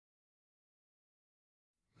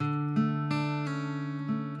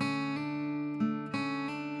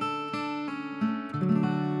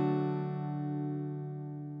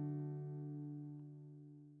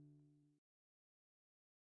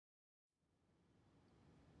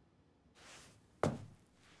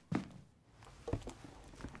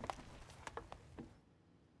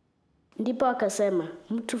Ndipo akasema,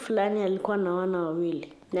 mtu fulani alikuwa na wana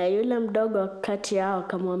wawili. Na yule mdogo kati yao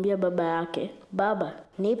akamwambia baba yake, baba,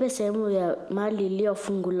 nipe sehemu ya mali iliyo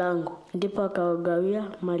fungu langu. Ndipo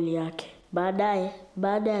akawagawia mali yake.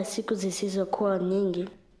 Baada ya siku zisizokuwa nyingi,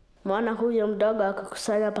 mwana huyo mdogo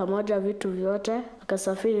akakusanya pamoja vitu vyote,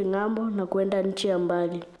 akasafiri ng'ambo na kwenda nchi ya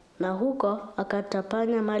mbali. Na huko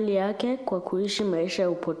akatapanya mali yake kwa kuishi maisha ya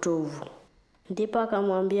upotovu. Ndipo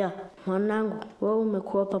akamwambia, mwanangu, wewe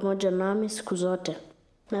umekuwa pamoja nami siku zote,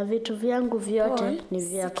 na vitu vyangu vyote ni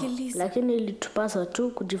vyako. Lakini ilitupasa tu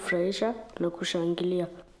kujifurahisha na kushangilia,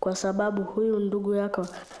 kwa sababu huyu ndugu yako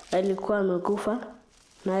alikuwa amekufa,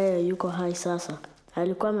 naye yuko hai sasa.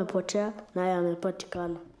 Alikuwa amepotea, naye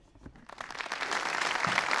amepatikana.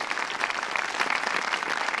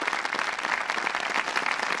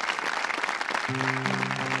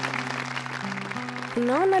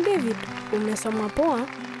 Unaona David, umesoma poa.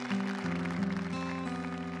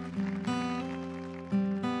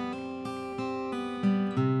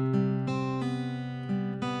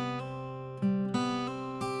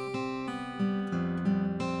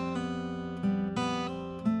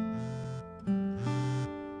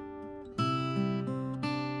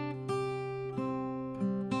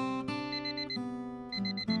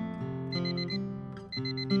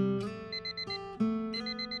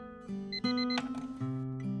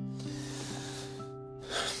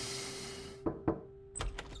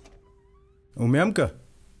 Umeamka?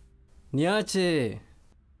 Niache.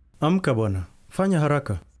 Amka bwana. Fanya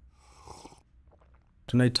haraka.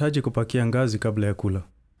 Tunahitaji kupakia ngazi kabla ya kula.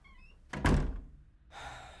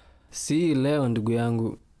 Si leo ndugu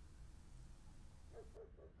yangu.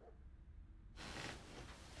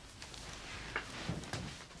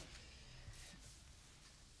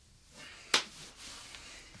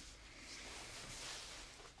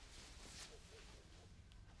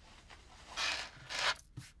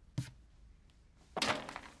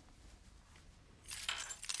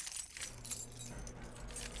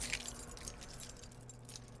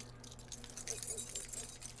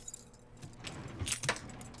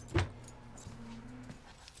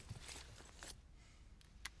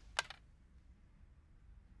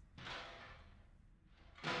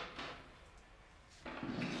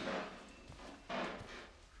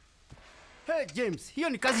 Hey James, hiyo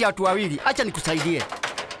ni kazi ya watu wawili. Acha nikusaidie.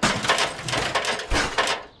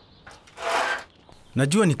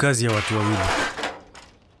 Najua ni kazi ya watu wawili.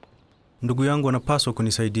 Ndugu yangu anapaswa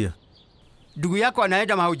kunisaidia. Ndugu yako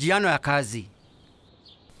anaenda mahojiano ya kazi.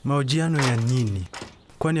 Mahojiano ya nini?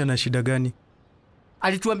 Kwani ana shida gani?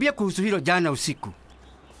 Alituambia kuhusu hilo jana usiku.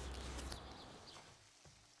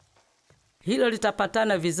 Hilo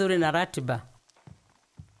litapatana vizuri na ratiba.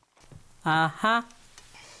 Aha.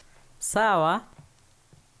 Sawa.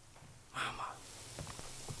 Mama.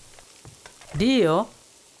 Ndio.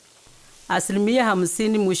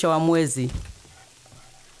 50% mwisho wa mwezi.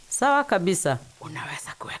 Sawa kabisa.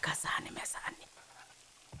 Unaweza kuweka sahani mezani.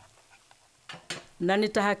 Na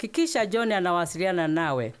nitahakikisha John anawasiliana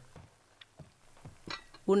nawe.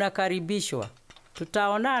 Unakaribishwa.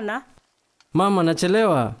 Tutaonana. Mama,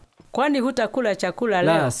 nachelewa. Kwani hutakula chakula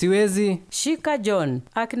leo? La, siwezi. Shika John.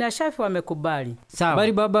 Akina Shafi wamekubali. Sawa.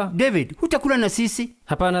 Bari baba. David, hutakula na sisi?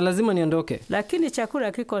 Hapana, lazima niondoke. Lakini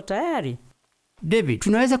chakula kiko tayari. David,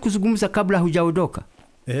 tunaweza kuzungumza kabla hujaondoka?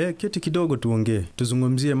 Keti kidogo tuongee.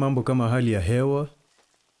 Tuzungumzie mambo kama hali ya hewa.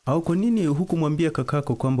 Au kwa nini hukumwambia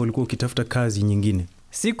kakako kwamba ulikuwa ukitafuta kazi nyingine?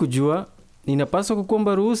 Sikujua. Ninapaswa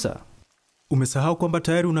kukuomba ruhusa. Umesahau kwamba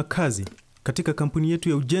tayari una kazi katika kampuni yetu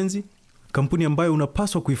ya ujenzi, kampuni ambayo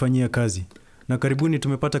unapaswa kuifanyia kazi. Na karibuni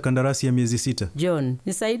tumepata kandarasi ya miezi 6. John,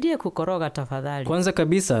 nisaidie kukoroga tafadhali. Kwanza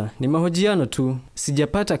kabisa, ni mahojiano tu.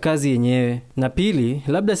 Sijapata kazi yenyewe. Na pili,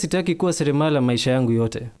 labda sitaki kuwa seremala maisha yangu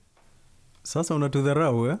yote. Sasa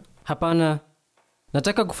unatudharau, eh? Hapana.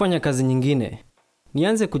 Nataka kufanya kazi nyingine.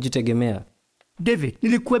 Nianze kujitegemea. David,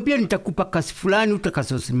 nilikuambia nitakupa kazi fulani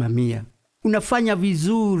utakazosimamia. Unafanya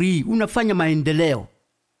vizuri, unafanya maendeleo.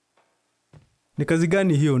 Ni kazi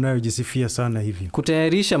gani hiyo unayojisifia sana hivi?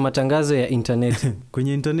 Kutayarisha matangazo ya interneti.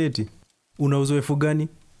 Kwenye interneti? Una uzoefu gani?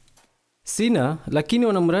 Sina, lakini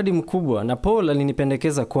wana mradi mkubwa na Paul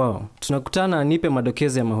alinipendekeza kwao. Tunakutana anipe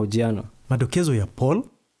madokezo ya mahojiano. Madokezo ya Paul?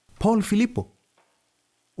 Paul Filipo?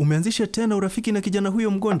 Umeanzisha tena urafiki na kijana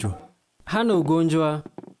huyo mgonjwa? Hana ugonjwa.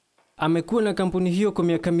 Amekuwa na kampuni hiyo kwa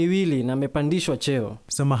miaka 2 na amepandishwa cheo.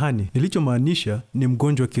 Samahani, nilichomaanisha ni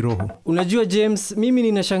mgonjwa kiroho. Unajua James, mimi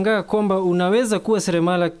ninashangaa kwamba unaweza kuwa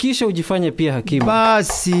seremala kisha ujifanye pia hakimu.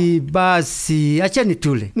 Basi, acheni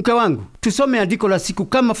tule. Mke wangu, tusome andiko la siku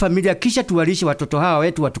kama familia kisha tuwalishe watoto hawa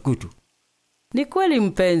wetu watukutu. Ni kweli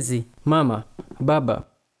mpenzi. Mama, baba,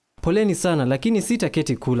 poleni sana lakini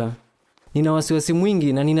sitaketi kula. Nina wasiwasi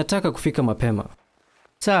mwingi na ninataka kufika mapema.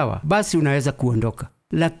 Sawa, basi unaweza kuondoka.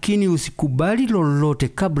 Lakini usikubali lolote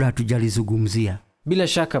kabla hatujalizungumzia. Bila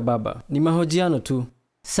shaka baba, ni mahojiano tu.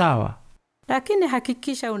 Sawa. Lakini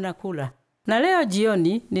hakikisha unakula. Na leo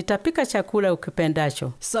jioni nitapika chakula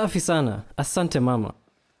ukipendacho. Safi sana. Asante mama.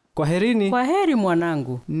 Kwaherini. Kwaheri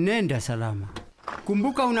mwanangu. Nenda salama.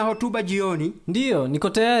 Kumbuka una hotuba jioni. Ndiyo, niko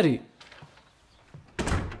tayari.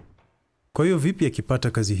 Kwa hiyo vipi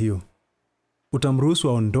akipata kazi hiyo? Utamruhusu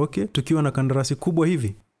aondoke tukiwa na kandarasi kubwa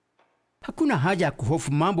hivi? Hakuna haja ya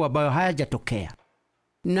kuhofu mambo ambayo hayajatokea.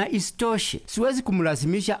 Na isitoshe, siwezi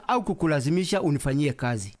kumlazimisha au kukulazimisha unifanyie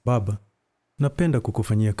kazi. Baba, napenda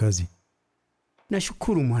kukufanyia kazi.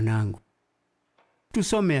 Nashukuru mwanangu.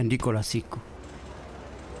 Tusome andiko la siku.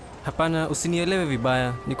 Hapana, usinielewe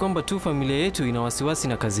vibaya. Ni kwamba tu familia yetu ina wasiwasi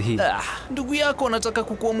na kazi hii. Ndugu yako anataka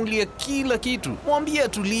kukuamulia kila kitu. Mwambie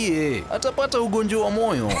atulie. Atapata ugonjwa wa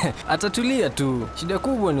moyo. Atatulia tu. Shida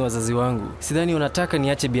kubwa ni wazazi wangu. Sidhani wanataka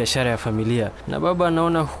niache biashara ya familia. Na baba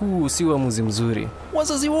anaona huu si uamuzi mzuri.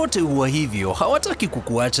 Wazazi wote huwa hivyo, hawataki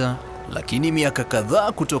kukuacha. Lakini miaka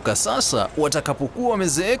kadhaa kutoka sasa, watakapokuwa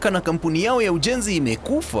wamezeeka na kampuni yao ya ujenzi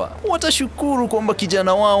imekufa, watashukuru kwamba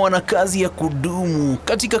kijana wao ana kazi ya kudumu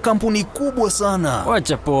katika kampuni kubwa sana.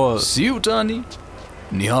 Wacha Paul. Si utani.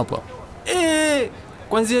 Ni hapa.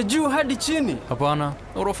 Kuanzia juu hadi chini. Hapana,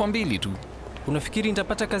 orofa 2 tu. Unafikiri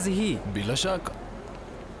nitapata kazi hii? Bila shaka.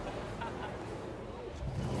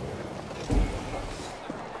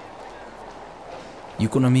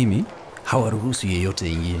 Yuko na mimi, hawaruhusu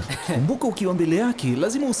yeyote ingie. Kumbuka ukiwa mbele yake,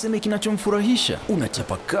 lazima useme kinachomfurahisha.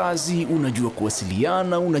 Unachapa kazi, unajua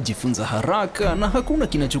kuwasiliana, unajifunza haraka na hakuna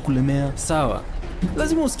kinachokulemea. Sawa.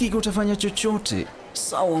 Lazima usikike utafanya chochote.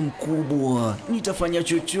 Sawa mkubwa, nitafanya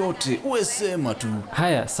chochote, uwe sema tu.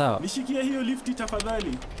 Haya, sawa. Nishikia hiyo lifti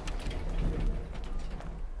tafadhali.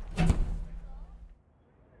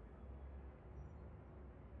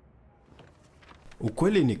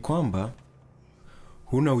 Ukweli ni kwamba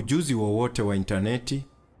huna ujuzi wowote wa interneti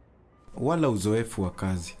wala uzoefu wa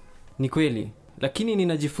kazi. Ni kweli, lakini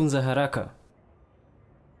ninajifunza haraka.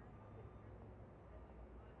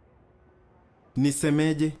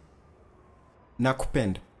 Nisemeje?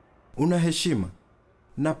 Nakupenda. Una heshima.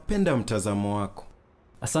 Napenda mtazamo wako.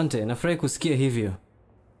 Asante, nafurahi kusikia hivyo.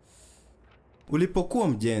 Ulipokuwa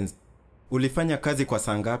mjenzi, ulifanya kazi kwa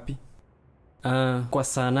saa ngapi? Kwa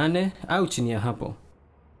saa 8 au chini ya hapo.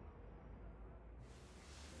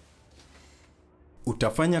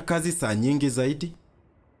 Utafanya kazi saa nyingi zaidi?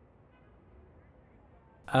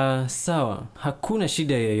 Sawa, hakuna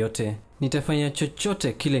shida yoyote. Nitafanya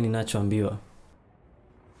chochote kile ninachoambiwa.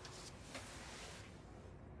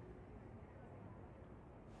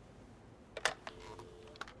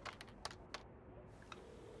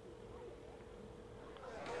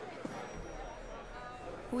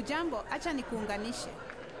 Hujambo, acha nikuunganishe.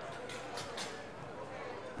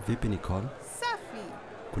 Vipi Nicole? Safi.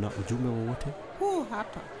 Kuna ujumbe wowote? Huu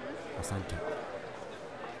hapa. Asante.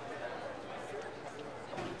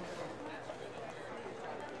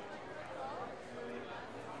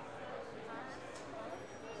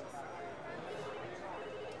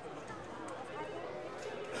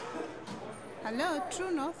 Hello,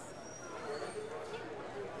 True North.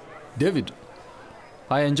 David,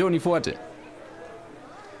 haya njoo nifuate.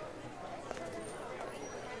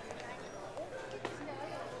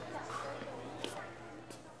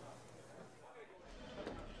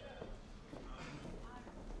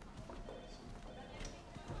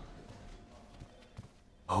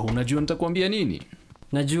 Unajua nitakwambia nini?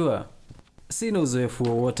 Najua. Sina uzoefu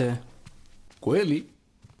wowote. Kweli?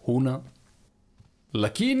 Huna.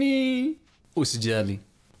 Lakini usijali.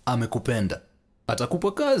 Amekupenda.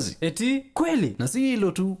 Atakupa kazi. Eti? Kweli? Na si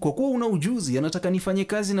hilo tu, kwa kuwa una ujuzi, anataka nifanye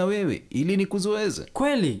kazi na wewe ili nikuzoeze.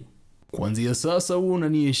 Kweli? Kuanzia sasa wewe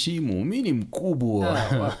unaniheshimu, mimi ni mkubwa.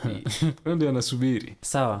 Wapi? Ndio anasubiri.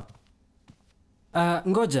 Sawa.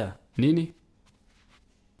 Ngoja. Nini?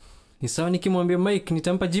 Ni sawa nikimwambia Mike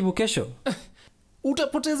nitampa jibu kesho?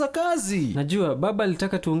 Utapoteza kazi. Najua, baba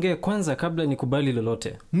alitaka tuongee kwanza kabla nikubali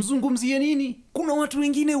lolote. Mzungumzie nini? Kuna watu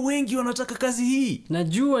wengine wengi wanataka kazi hii.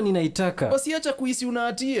 Najua ninaitaka. Basi acha kuhisi una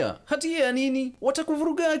hatia. Hatia ya nini?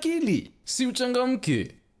 Watakuvuruga akili. Si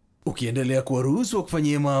uchangamke. Ukiendelea kuwaruhusu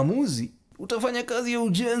wakufanyie maamuzi, utafanya kazi ya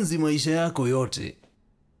ujenzi maisha yako yote.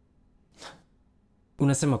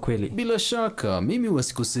 Unasema kweli. Bila shaka, mimi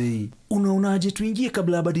wasikosei. Unaonaje tuingie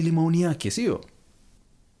kabla abadili maoni yake, sio?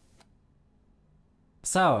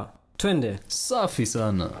 Sawa, twende. Safi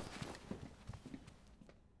sana.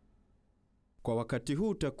 Kwa wakati huu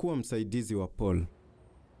utakuwa msaidizi wa Paul.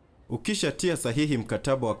 Ukishatia sahihi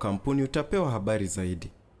mkataba wa kampuni utapewa habari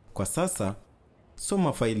zaidi. Kwa sasa,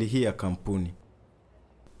 soma faili hii ya kampuni.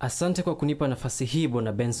 Asante kwa kunipa nafasi hii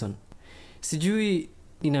Bwana Benson. Sijui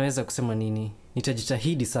ninaweza kusema nini.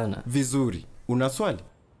 Nitajitahidi sana. Vizuri. Una swali?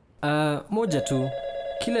 Moja tu.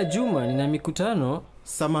 Kila juma nina mikutano.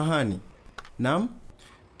 Samahani. Naam?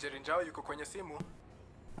 Jerinjao yuko kwenye simu.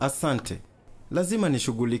 Asante. Lazima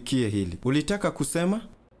nishughulikie hili. Ulitaka kusema?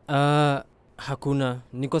 Hakuna.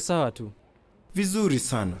 Niko sawa tu. Vizuri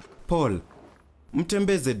sana. Paul,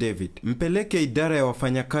 mtembeze David. Mpeleke idara ya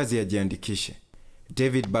wafanyakazi ajiandikishe.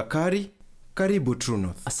 David Bakari, karibu True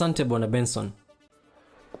North. Asante Bwana Benson.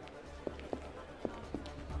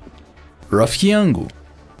 Rafiki yangu,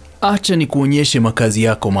 acha nikuonyeshe makazi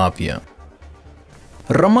yako mapya.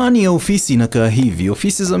 Ramani ya ofisi inakaa hivi.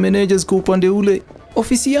 Ofisi za managers kwa upande ule,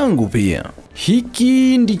 ofisi yangu pia.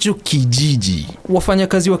 Hiki ndicho kijiji.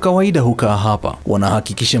 Wafanyakazi wa kawaida hukaa hapa.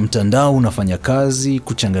 Wanahakikisha mtandao unafanya kazi,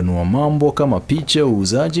 kuchanganua mambo kama picha,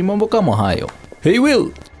 uuzaji, mambo kama hayo. Hey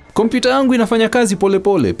Will, kompyuta yangu inafanya kazi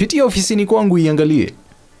polepole. Pitia ofisini kwangu iangalie.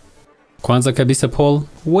 Kwanza kabisa Paul,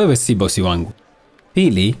 wewe si bosi wangu.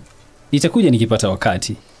 Pili, itakuja nikipata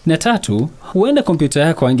wakati. Na tatu, huenda kompyuta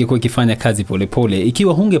yako haingekuwa ikifanya kazi polepole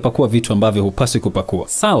ikiwa hungepakua vitu ambavyo hupaswi kupakua.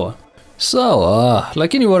 Sawa? Sawa,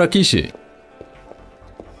 lakini warakishe.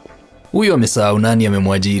 Huyo amesahau nani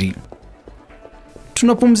amemwajiri.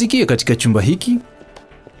 Tunapumzikia katika chumba hiki.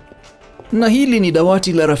 Na hili ni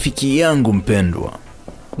dawati la rafiki yangu mpendwa.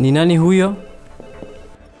 Ni nani huyo?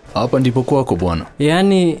 Hapa ndipo kwako bwana.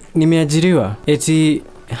 Yaani nimeajiriwa. Eti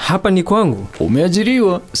hapa ni kwangu?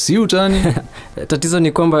 Umeajiriwa, si utani. Tatizo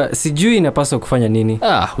ni kwamba sijui inapaswa kufanya nini.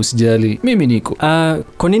 Usijali, mimi niko.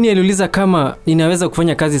 Kwa nini aliuliza kama ninaweza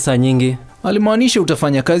kufanya kazi saa nyingi? Alimaanisha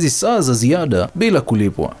utafanya kazi saa za ziada bila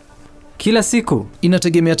kulipwa. Kila siku?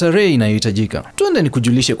 Inategemea tarehe inayohitajika. Twende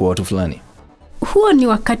nikujulishe kwa watu fulani. Huo ni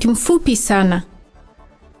wakati mfupi sana.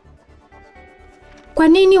 Kwa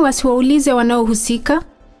nini wasiwaulize wanaohusika?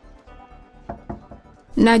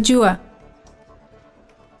 Najua.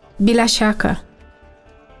 Bila shaka.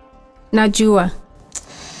 Najua.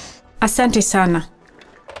 Asante sana.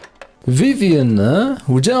 Vivian,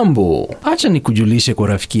 hujambo? Acha nikujulishe kwa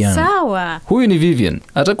rafiki yangu. Sawa. Huyu ni Vivian,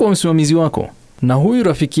 atakuwa msimamizi wako. Na huyu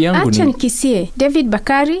rafiki yangu Acha nikisie, David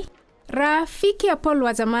Bakari, rafiki ya Paul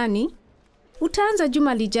wa zamani. Utaanza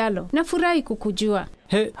juma lijalo. Nafurahi kukujua.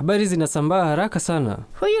 Habari zinasambaa haraka sana.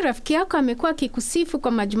 Huyu rafiki yako amekuwa akikusifu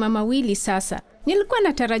kwa majuma mawili sasa. Nilikuwa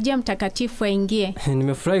natarajia mtakatifu aingie.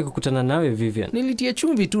 Nimefurahi kukutana nawe Vivian. Nilitia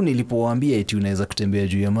chumvi tu nilipowaambia eti unaweza kutembea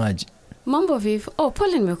juu ya maji. Mambo Viv.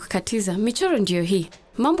 Paul nimekukatiza. Michoro ndio hii.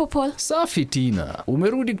 Mambo Paul. Safi Tina.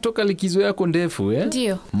 Umerudi kutoka likizo yako ndefu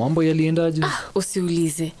Ndio. Mambo yaliendaje?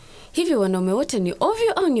 Usiulize. Hivi wanaume wote ni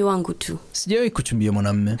ovyo au ni wangu tu? Sijawahi kuchumbia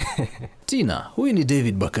mwanamume. Tina, huyu ni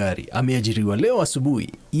David Bakari. Ameajiriwa leo asubuhi.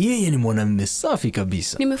 Yeye ni mwanamume safi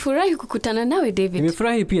kabisa. Nimefurahi kukutana nawe David.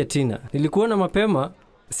 Nimefurahi pia Tina. Nilikuona mapema.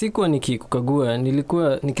 Sikuwa nikikukagua,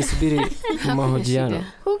 nilikuwa nikisubiri mahojiano.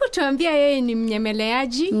 Huku tuambia yeye ni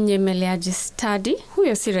mnyemeleaji. Mnyemeleaji stadi.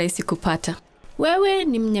 Huyo si rahisi kupata. Wewe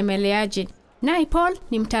ni mnyemeleaji. Naye Paul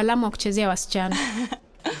ni mtaalamu wa kuchezea wasichana.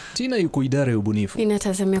 Tina yuko idara ya ubunifu.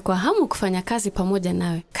 Ninatazamia kwa hamu kufanya kazi pamoja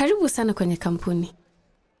nawe. Karibu sana kwenye kampuni.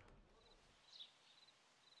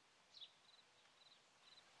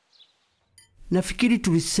 Nafikiri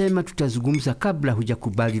tulisema tutazungumza kabla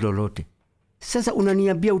hujakubali lolote. Sasa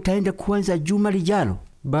unaniambia utaenda kuanza juma lijalo?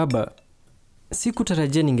 Baba,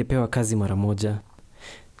 sikutarajia ningepewa kazi mara moja.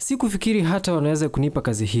 Sikufikiri hata wanaweza kunipa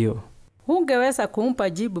kazi hiyo. Ungeweza kumpa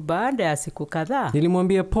jibu baada ya siku kadhaa.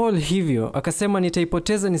 Nilimwambia Paul hivyo, akasema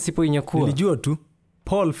nitaipoteza nisipoinyakua. Nilijua tu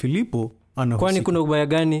Paul Filipo anahusika. Kwani kuna ubaya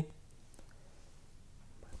gani?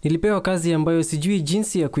 Nilipewa kazi ambayo sijui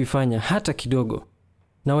jinsi ya kuifanya hata kidogo.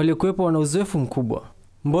 Na waliokuwepo wana uzoefu mkubwa.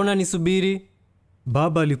 Mbona nisubiri?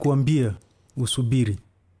 Baba alikuambia usubiri.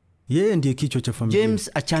 Yeye ndiye kichwa cha familia.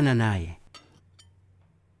 James, achana naye.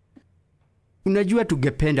 Unajua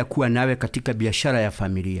tungependa kuwa nawe katika biashara ya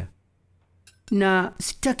familia. Na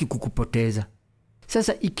sitaki kukupoteza.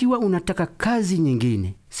 Sasa ikiwa unataka kazi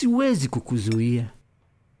nyingine, siwezi kukuzuia.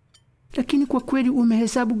 Lakini kwa kweli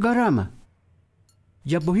umehesabu gharama.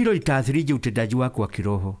 Jambo hilo litaathirije utendaji wako wa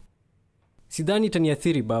kiroho? Sidhani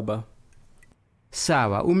itaniathiri baba.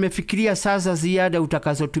 Sawa, umefikiria sasa ziada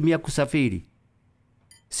utakazotumia kusafiri?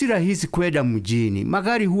 Si rahisi kwenda mjini.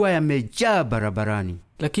 Magari huwa yamejaa barabarani.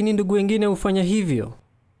 Lakini ndugu wengine hufanya hivyo.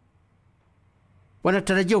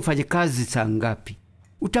 Wanatarajia ufanye kazi saa ngapi?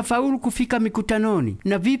 Utafaulu kufika mikutanoni?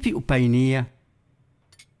 Na vipi upainia?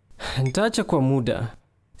 Nitaacha kwa muda.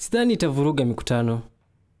 Sidhani itavuruga mikutano.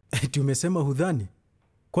 Eti umesema hudhani?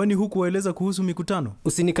 Kwani huku waeleza kuhusu mikutano?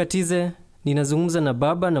 Usinikatize. Ninazungumza na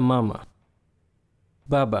baba na mama.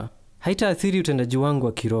 Baba, haitaathiri utendaji wangu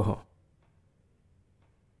wa kiroho.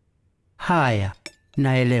 Haya,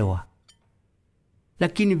 naelewa.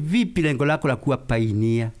 Lakini vipi lengo lako la kuwa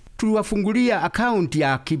painia? Tuliwafungulia akaunti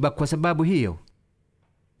ya akiba kwa sababu hiyo.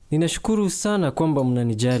 Ninashukuru sana kwamba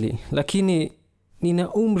mnanijali, lakini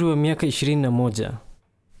nina umri wa miaka 21.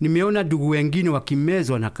 Nimeona ndugu wengine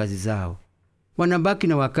wakimezwa na kazi zao. Wanabaki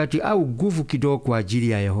na wakati au nguvu kidogo kwa ajili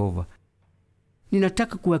ya Yehova.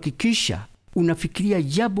 Ninataka kuhakikisha unafikiria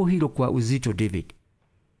jambo hilo kwa uzito, David.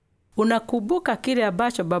 Unakumbuka kile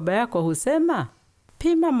ambacho baba yako husema?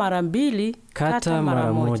 Pima mara 2, kata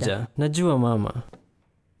mara 1. Najua mama.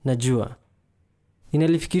 Najua.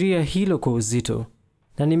 Ninalifikiria hilo kwa uzito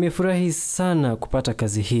na nimefurahi sana kupata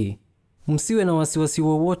kazi hii. Msiwe na wasiwasi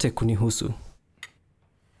wowote kunihusu.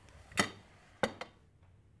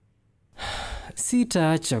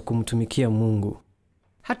 Sitaacha kumtumikia Mungu.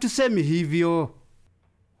 Hatusemi hivyo.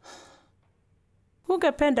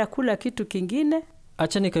 Ungependa kula kitu kingine?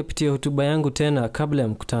 Acha nikapitie hotuba yangu tena kabla ya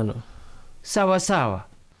mkutano. Sawa sawa.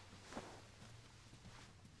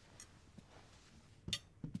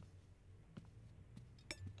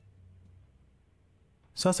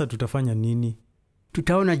 Sasa tutafanya nini?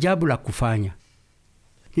 Tutaona jambo la kufanya.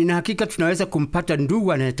 Nina hakika tunaweza kumpata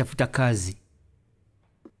ndugu anayetafuta kazi.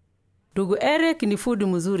 Ndugu Eric ni fundi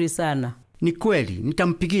mzuri sana. Ni kweli,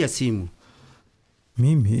 nitampigia simu.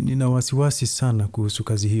 Mimi nina wasiwasi sana kuhusu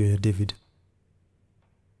kazi hiyo ya David.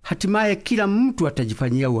 Hatimaye kila mtu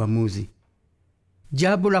atajifanyia uamuzi.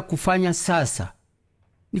 Jambo la kufanya sasa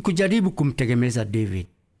ni kujaribu kumtegemeza David.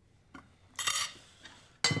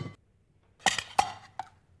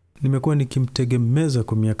 Nimekuwa nikimtegemeza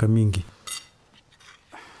kwa miaka mingi.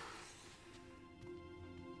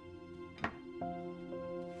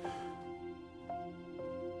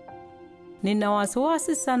 Nina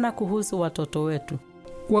wasiwasi sana kuhusu watoto wetu.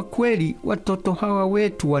 Kwa kweli, watoto hawa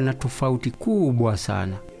wetu wana tofauti kubwa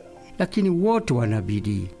sana. Lakini wote wana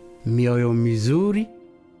bidii, mioyo mizuri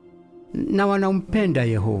na wanampenda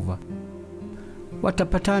Yehova.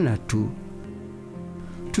 Watapatana tu.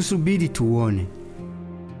 Tusubiri tuone.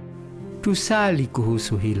 Tusali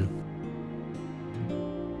kuhusu hilo.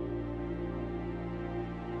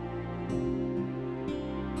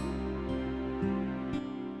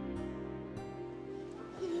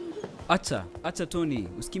 Acha Tony,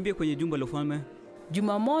 usikimbie kwenye jumba la ufalme.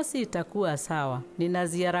 Jumamosi itakuwa sawa. Nina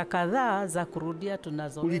ziara kadhaa za kurudia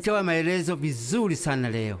tunazo. Ulitoa maelezo vizuri sana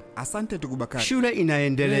leo. Asante ndugu Bakari. Shule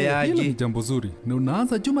inaendeleaje? Hilo ni jambo zuri. Na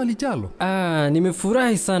unaanza juma lijalo.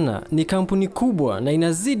 Nimefurahi sana. Ni kampuni kubwa na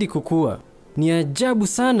inazidi kukua. Ni ajabu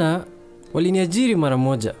sana waliniajiri mara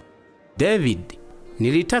moja. David,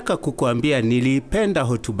 nilitaka kukuambia nilipenda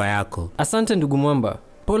hotuba yako. Asante ndugu Mwamba.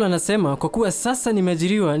 Paul anasema kwa kuwa sasa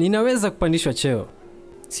nimeajiriwa ninaweza kupandishwa cheo.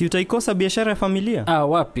 Si utaikosa biashara ya familia?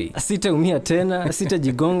 Wapi? Sitaumia tena,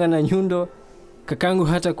 sitajigonga na nyundo. Kakangu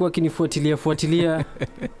hata kuwa kinifuatilia.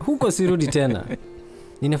 Huko sirudi tena.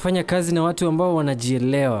 Ninafanya kazi na watu ambao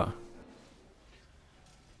wanajielewa.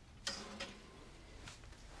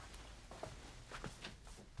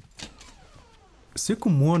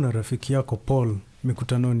 Sikumuona rafiki yako Paul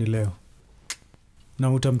mikutanoni leo.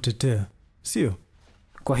 Na utamtetea, sio?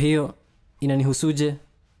 Kwa hiyo, inanihusuje?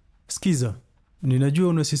 Sikiza, ninajua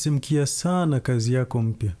unasisimkia sana kazi yako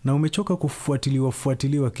mpya na umechoka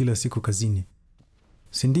kufuatiliwa kila siku kazini.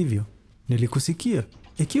 Si ndivyo? Nilikusikia.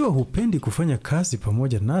 Ikiwa hupendi kufanya kazi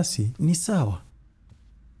pamoja nasi, ni sawa.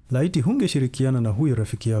 Laiti hungeshirikiana na huyo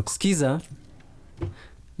rafiki yako. Sikiza,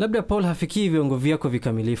 labda Paul hafikii viwango vyako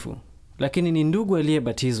vikamilifu, lakini ni ndugu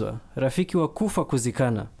aliyebatizwa, rafiki wa kufa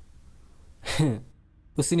kuzikana.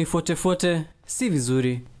 Usinifuate, si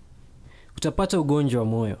vizuri. Utapata ugonjwa wa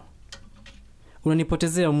moyo.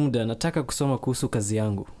 Unanipotezea muda, nataka kusoma kuhusu kazi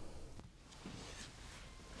yangu.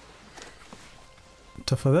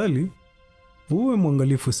 Tafadhali, uwe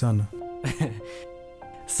mwangalifu sana.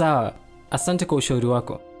 Sawa, asante kwa ushauri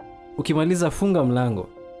wako. Ukimaliza funga mlango.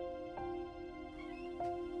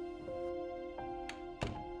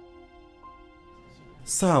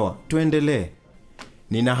 Sawa, tuendelee.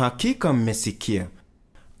 Nina hakika mmesikia.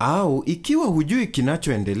 Au ikiwa hujui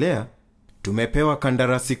kinachoendelea, tumepewa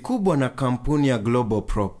kandarasi kubwa na kampuni ya Global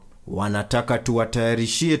Prop. Wanataka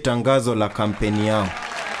tuwatayarishie tangazo la kampeni yao.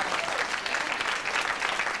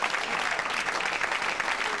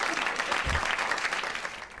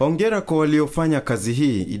 Hongera kwa waliofanya kazi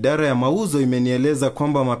hii. Idara ya mauzo imenieleza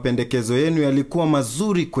kwamba mapendekezo yenu yalikuwa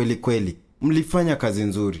mazuri kweli kweli. Mlifanya kazi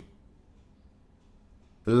nzuri.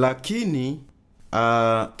 Lakini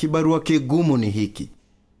kibarua kigumu ni hiki.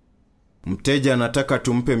 Mteja anataka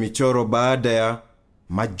tumpe michoro baada ya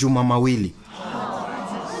majuma mawili.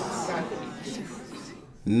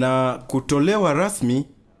 Na kutolewa rasmi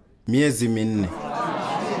miezi 4.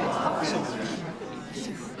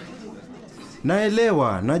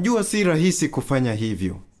 Naelewa, najua si rahisi kufanya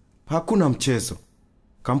hivyo. Hakuna mchezo.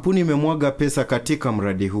 Kampuni imemwaga pesa katika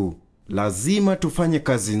mradi huu. Lazima tufanye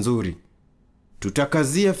kazi nzuri.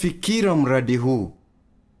 Tutakazia fikira mradi huu.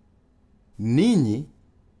 Ninyi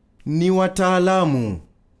ni wataalamu.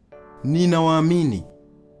 Ninawaamini.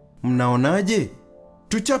 Mnaonaje?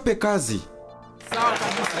 Tuchape kazi. Sawa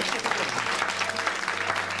kabisa.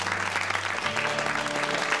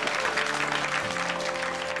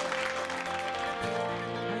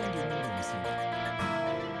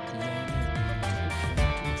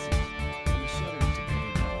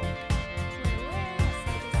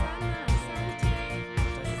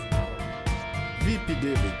 Vipi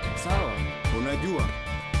David? Sawa. Unajua,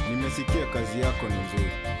 nimesikia kazi yako ni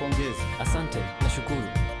nzuri. Pongezi. Asante, nashukuru.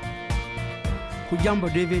 Hujambo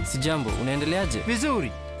David? Sijambo, unaendeleaje?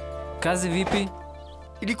 Vizuri. Kazi vipi?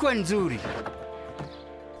 Ilikuwa nzuri.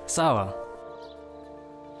 Sawa.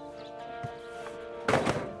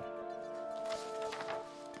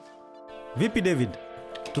 Vipi David?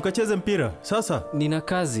 Tukacheze mpira sasa? Nina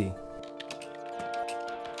kazi.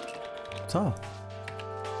 Sawa.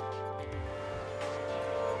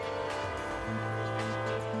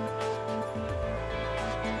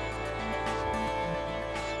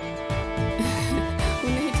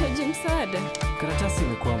 Unahitaji msaada? Karatasi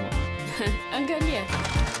imekwama. Angalia.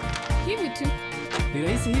 Hivi tu. Ni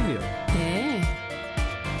rahisi hivyo?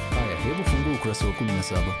 Haya, hebu fungua ukurasa wa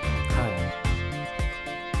 17. Haya.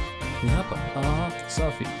 Ni hapa?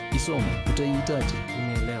 Safi. Isome, utaihitaji.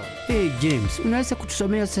 Nimeelewa. Hey James, unaweza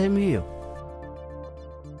kutusomea sehemu hiyo?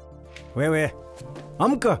 Wewe,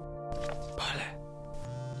 amka. Pale.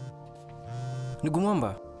 Ndugu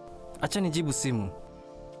Mwamba, acha nijibu simu.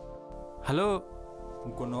 Halo?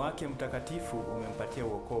 Mkono wake mtakatifu umempatia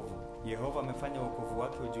wokovu. Yehova amefanya wokovu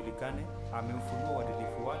wake ujulikane, amemfunua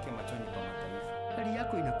uadilifu wake machoni pa mataifa. Hali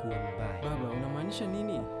yako inakuwa mbaya. Baba, unamaanisha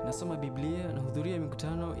nini? Nasoma Biblia, nahudhuria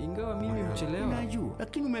mikutano, ingawa mimi huchelewa. Najua,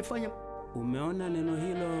 lakini umefanya... Umeona neno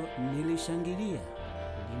hilo nilishangilia.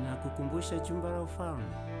 Linakukumbusha jumba la ufalme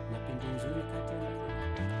na pendo nzuri kati ya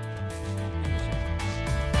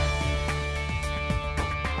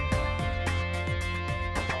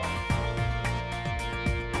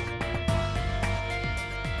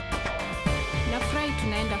Nafurahi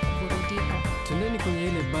tunaenda kuburudika. Twendeni kwenye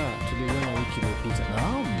ile bar tuliona wiki iliyopita.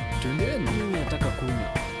 Naam, twendeni. Mimi nataka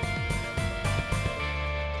kunywa.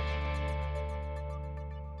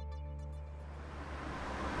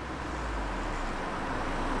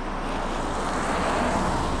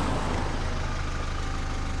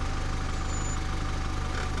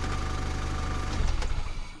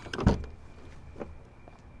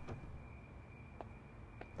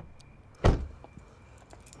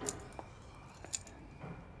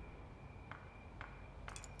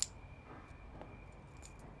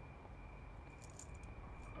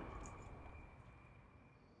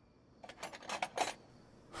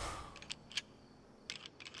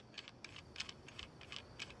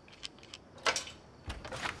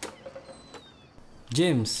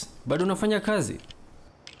 James, bado unafanya kazi?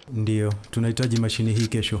 Ndiyo, tunahitaji mashini hii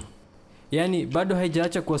kesho. Yaani, bado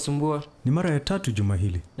haijaacha kuwasumbua? Ni mara ya 3 juma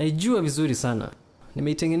hili. Naijua vizuri sana.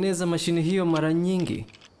 Nimeitengeneza mashini hiyo mara nyingi.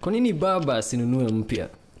 Kwa nini baba asinunue mpya?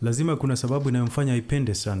 Lazima kuna sababu inayomfanya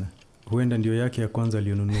aipende sana. Huenda ndio yake ya kwanza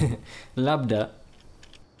aliyonunua. Labda.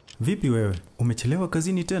 Vipi wewe? Umechelewa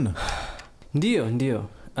kazini tena? Ndiyo.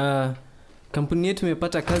 Kampuni yetu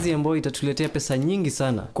imepata kazi ambayo itatuletea pesa nyingi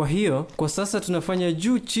sana. Kwa hiyo, kwa sasa tunafanya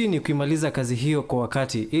juu chini kuimaliza kazi hiyo kwa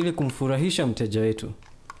wakati ili kumfurahisha mteja wetu.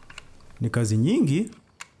 Ni kazi nyingi?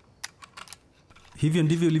 Hivyo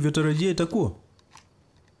ndivyo ulivyotarajia itakuwa?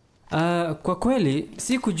 Kwa kweli,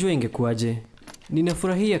 sikujua ingekuwaje.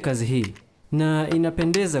 Ninafurahia kazi hii na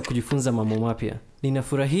inapendeza kujifunza mambo mapya.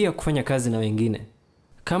 Ninafurahia kufanya kazi na wengine.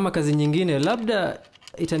 Kama kazi nyingine labda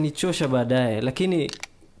itanichosha baadaye, lakini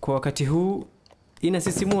kwa wakati huu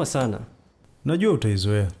inasisimua sana. Najua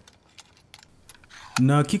utaizoea.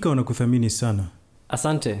 Na hakika wanakuthamini sana.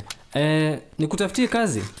 Asante. Nikutafutie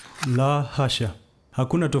kazi? La hasha.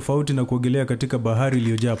 Hakuna tofauti na kuogelea katika bahari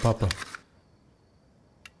iliyojaa papa.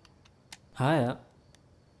 Haya.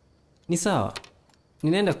 Ni sawa.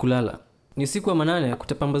 Ninaenda kulala. Ni usiku wa manane,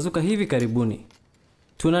 kutapambazuka hivi karibuni.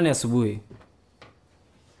 Tuonane asubuhi.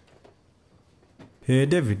 Hey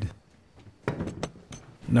David.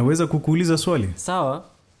 Naweza kukuuliza swali? Sawa.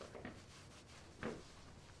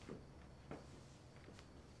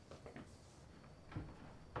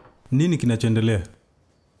 Nini kinachoendelea?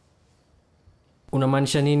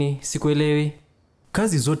 Unamaanisha nini? Sikuelewi.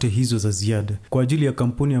 Kazi zote hizo za ziada kwa ajili ya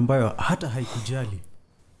kampuni ambayo hata haikujali.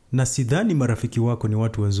 Na sidhani marafiki wako ni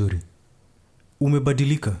watu wazuri.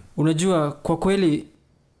 Umebadilika. Unajua, kwa kweli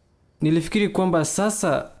nilifikiri kwamba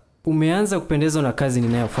sasa umeanza kupendezwa na kazi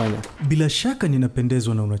ninayofanya. Bila shaka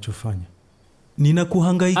ninapendezwa na unachofanya.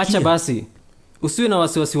 Ninakuhangaikia. Acha basi. Usiwe na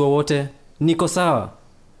wasiwasi wowote. Niko sawa.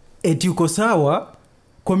 Eti uko sawa?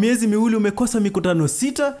 Kwa miezi miwili umekosa mikutano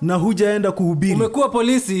 6 na hujaenda kuhubiri. Umekuwa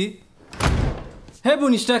polisi? Hebu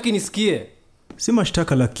nishtaki nisikie. Si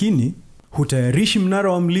mashtaka, lakini hutayarishi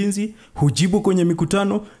mnara wa mlinzi, hujibu kwenye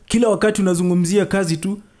mikutano, kila wakati unazungumzia kazi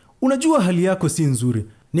tu. Unajua hali yako si nzuri.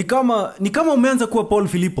 Ni kama umeanza kuwa Paul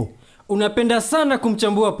Filipo. Unapenda sana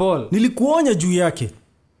kumchambua Paul. Nilikuonya juu yake.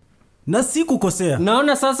 Na sikukosea.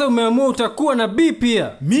 Naona sasa umeamua utakuwa nabii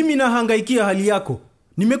pia. Mimi nahangaikia hali yako.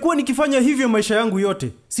 Nimekuwa nikifanya hivyo maisha yangu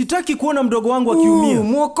yote. Sitaki kuona mdogo wangu akiumia.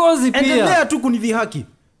 Mwokozi pia. Endelea tu kunidhihaki.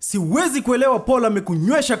 Siwezi kuelewa Paul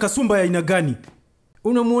amekunywesha kasumba ya aina gani.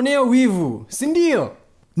 Unamuonea wivu, si ndio?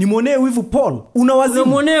 Nimuonee wivu Paul?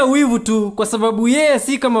 Unamuonea wivu tu kwa sababu yeye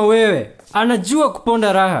si kama wewe. Anajua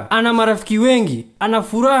kuponda raha, ana marafiki wengi, ana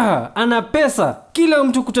furaha, ana pesa. Kila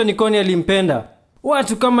mtu kutanikoni alimpenda.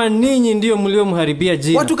 Watu kama ninyi ndio mliomharibia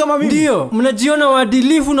jina. Watu kama mimi? Ndio, mnajiona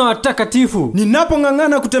waadilifu na watakatifu.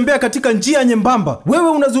 Ninapong'ang'ana kutembea katika njia nyembamba, wewe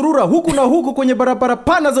unazurura huku na huku kwenye barabara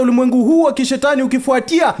pana za ulimwengu huu wa kishetani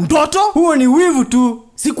ukifuatia ndoto? Huo ni wivu tu.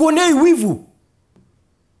 Sikuonei wivu.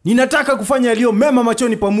 Ninataka kufanya yaliyo mema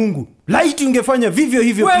machoni pa Mungu. Laiti ungefanya vivyo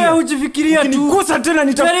hivyo pia. Wewe hujifikiria tu. Ukinigusa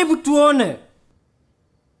tena Jaribu tuone.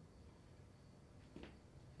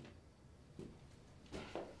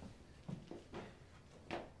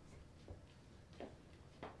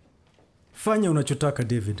 Fanya unachotaka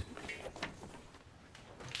David.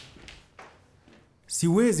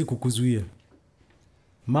 Siwezi kukuzuia.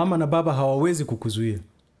 Mama na baba hawawezi kukuzuia.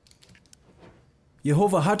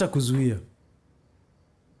 Yehova hata kuzuia.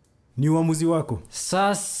 Ni uamuzi wako.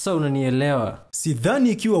 Sasa unanielewa.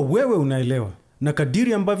 Sidhani ikiwa wewe unaelewa. Na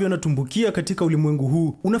kadiri ambavyo unatumbukia katika ulimwengu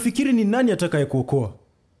huu, unafikiri ni nani atakayekuokoa?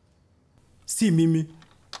 Si mimi.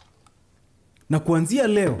 Na kuanzia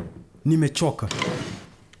leo nimechoka.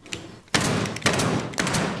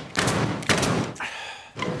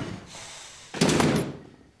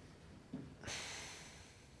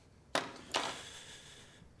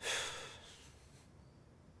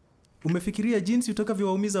 Umefikiria jinsi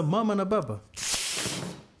utakavyowaumiza mama na baba?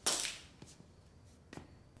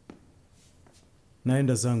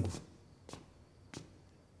 Naenda zangu.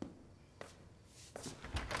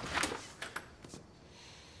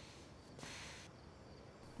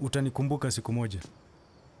 Utanikumbuka siku moja.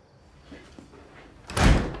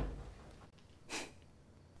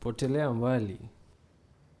 Potelea mbali.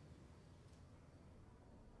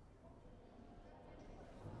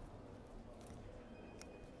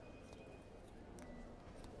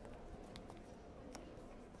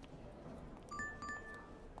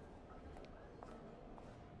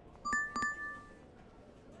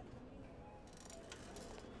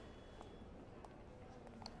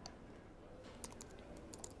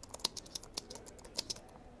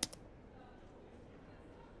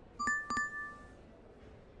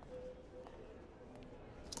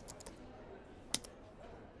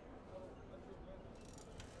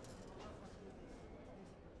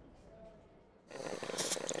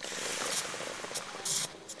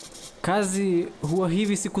 Kazi huwa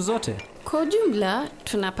hivi siku zote? Kwa ujumla,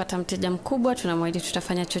 tunapata mteja mkubwa, tunamwahidi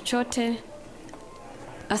tutafanya chochote.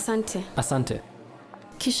 Asante. Asante.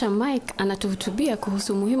 Kisha Mike anatuhutubia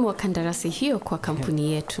kuhusu umuhimu wa kandarasi hiyo kwa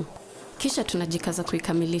kampuni yetu. Kisha tunajikaza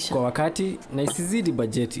kuikamilisha kwa wakati na isizidi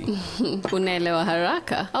bajeti. Unaelewa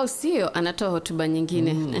haraka au sio? Anatoa hotuba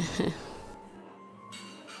nyingine.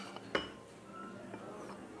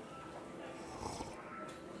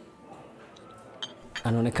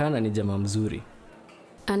 Anaonekana ni jamaa mzuri.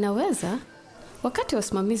 Anaweza wakati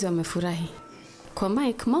wasimamizi wamefurahi. Kwa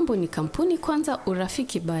Mike mambo ni kampuni kwanza,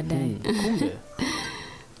 urafiki baadaye. Kumbe.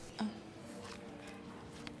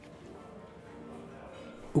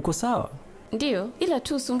 Uko sawa? Ndio, ila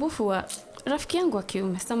tu usumbufu wa rafiki yangu wa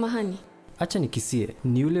kiume. Samahani. Acha nikisie.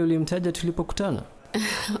 Ni yule uliyemtaja tulipokutana?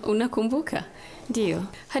 Unakumbuka? Ndio,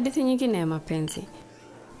 hadithi nyingine ya mapenzi.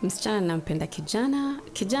 Msichana anampenda kijana,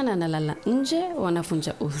 kijana analala nje,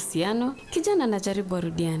 wanavunja uhusiano, kijana anajaribu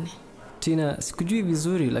warudiane. Tina, sikujui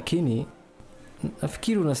vizuri lakini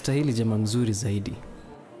nafikiri unastahili jamaa mzuri zaidi.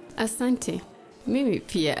 Asante. Mimi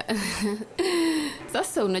pia.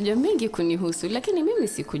 Sasa unajua mengi kunihusu, lakini mimi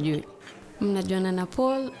sikujui. Mnajuana na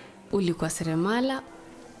Paul, ulikuwa seremala,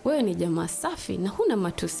 wewe ni jamaa safi na huna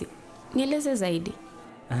matusi. Nieleze zaidi.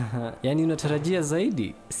 Yaani unatarajia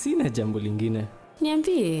zaidi? Sina jambo lingine.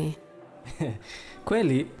 Niambie.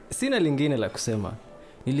 Kweli, sina lingine la kusema.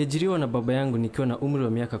 Niliajiriwa na baba yangu nikiwa na umri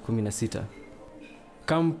wa miaka 16.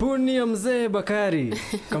 Kampuni ya mzee Bakari.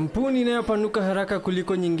 Kampuni inayopanuka haraka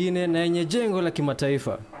kuliko nyingine na yenye jengo la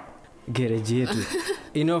kimataifa. Gereji yetu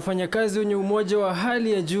inawafanya kazi wenye umoja wa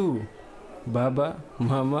hali ya juu. Baba,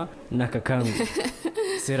 mama na kakangu.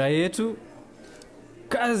 Sera yetu,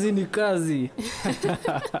 kazi ni kazi.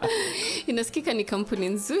 Inasikika ni kampuni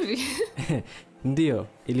nzuri. Ndiyo,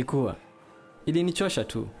 ilikuwa. Ilinichosha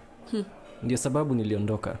tu. Ndio sababu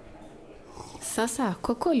niliondoka. Sasa,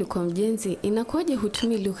 kwa kuwa ulikuwa mjenzi, inakuwaje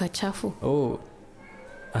hutumi lugha chafu?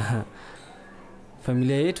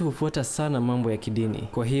 Familia yetu hufuata sana mambo ya kidini.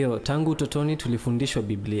 Kwa hiyo, tangu utotoni tulifundishwa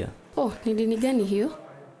Biblia. Ni dini gani hiyo?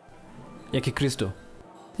 Ya Kikristo.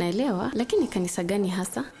 Naelewa, lakini kanisa gani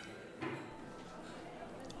hasa?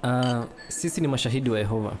 Sisi ni mashahidi wa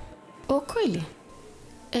Yehova. Kweli?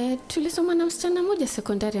 Tulisoma na msichana mmoja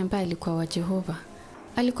sekondari ambaye alikuwa wa Jehova.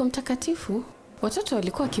 Alikuwa mtakatifu. Watoto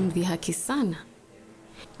walikuwa wakimdhihaki sana.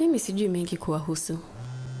 Mimi sijui mengi kuwahusu.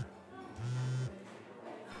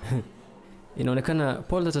 Inaonekana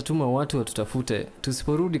Paul atatuma watu watutafute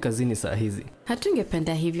tusiporudi kazini saa hizi.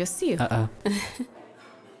 Hatungependa hivyo, sio?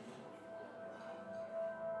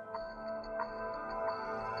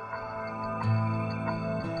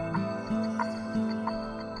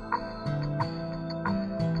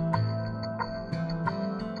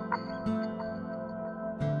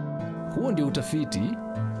 Huo ndio utafiti.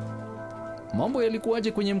 Mambo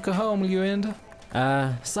yalikuwaje kwenye mkahawa mlioenda?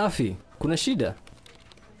 Safi. Kuna shida?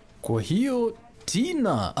 Kwa hiyo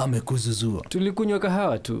Tina amekuzuzua? Tulikunywa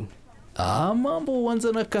kahawa tu. Mambo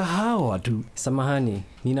huanza na kahawa tu. Samahani,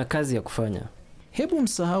 nina kazi ya kufanya. Hebu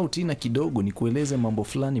msahau Tina kidogo nikueleze mambo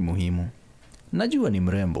fulani muhimu. Najua ni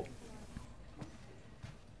mrembo.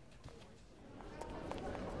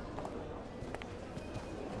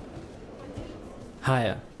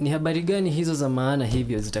 Haya, ni habari gani hizo za maana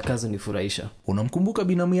hivyo zitakazo nifurahisha? Unamkumbuka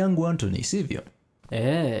binamu yangu Anthony, sivyo?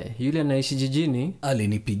 Yule anaishi jijini.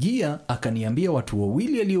 Alinipigia, akaniambia watu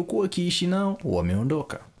wawili aliokuwa akiishi nao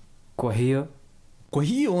wameondoka. Kwa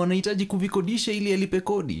hiyo wanahitaji kuvikodisha ili alipe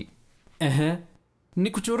kodi.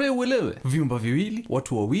 Nikuchoree uelewe. Vyumba viwili,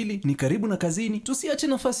 watu wawili, ni karibu na kazini. Tusiache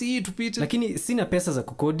nafasi hii tupite. Lakini sina pesa za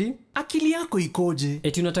kukodi. Akili yako ikoje?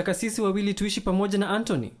 Eti unataka sisi wawili tuishi pamoja na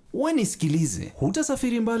Anthony? Wewe nisikilize.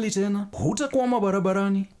 Hutasafiri mbali tena. Hutakwama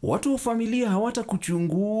barabarani. Watu wa familia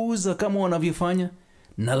hawatakuchunguza kama wanavyofanya.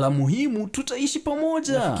 Na la muhimu, tutaishi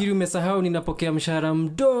pamoja. Nafikiri umesahau ninapokea mshahara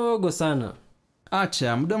mdogo sana.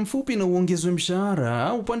 Acha, muda mfupi na uongezwe mshahara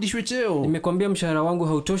au upandishwe cheo. Nimekwambia mshahara wangu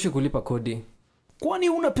hautoshi kulipa kodi. Kwani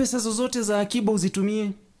una pesa zozote za akiba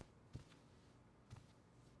uzitumie?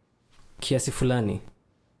 Kiasi fulani.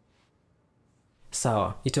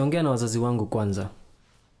 Sawa, itaongea na wazazi wangu kwanza.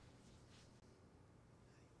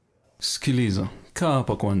 Sikiliza, kaa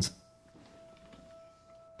hapa kwanza.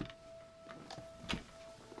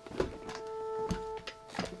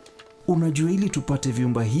 Unajua ili tupate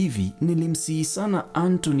vyumba hivi, nilimsihi sana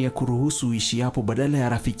Anthony ya kuruhusu uishi hapo badala ya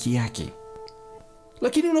rafiki yake.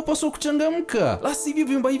 Lakini unapaswa kuchangamka, la sivyo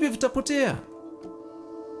vyumba hivi vitapotea.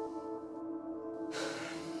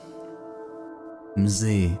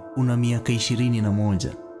 Mzee, una miaka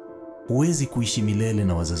 21. Huwezi kuishi milele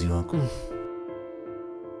na wazazi wako.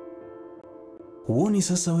 Huoni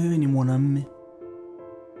sasa wewe ni mwanamume?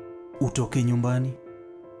 Utoke nyumbani,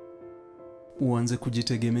 uanze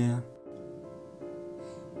kujitegemea.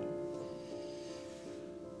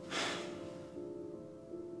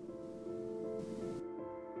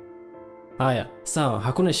 Haya, sawa,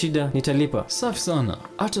 hakuna shida, nitalipa. Safi sana,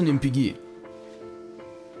 hata nimpigie.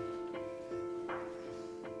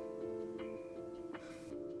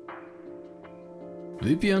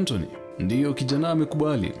 Vipi Anthony? Ndiyo, kijana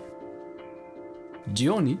amekubali.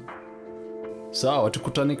 Jioni? Sawa,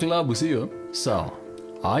 tukutane klabu, sio? Sawa.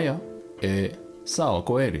 Haya. Sawa,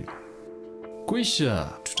 kwaheri. Kwisha,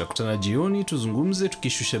 tutakutana jioni tuzungumze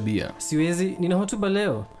tukishusha bia. Siwezi, nina hotuba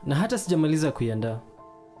leo na hata sijamaliza kuiandaa.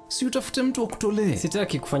 Si utafute mtu wa kutolee.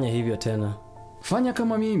 Sitaki kufanya hivyo tena. Fanya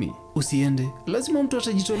kama mimi, usiende. Lazima mtu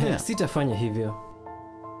atajitolea. Sitafanya hivyo.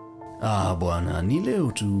 Bwana, ni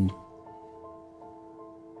leo tu.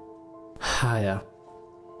 Haya.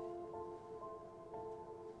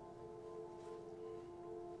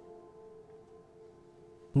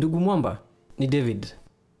 Ndugu Mwamba, ni David.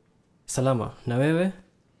 Salama, na wewe?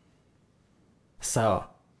 Sawa.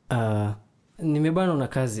 Nimebanwa na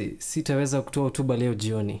kazi, sitaweza kutoa hotuba leo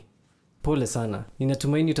jioni. Pole sana,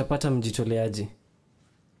 ninatumaini utapata mjitoleaji.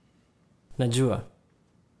 Najua.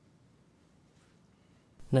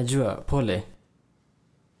 Najua, pole.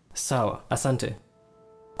 Sawa, asante.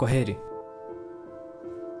 Kwaheri.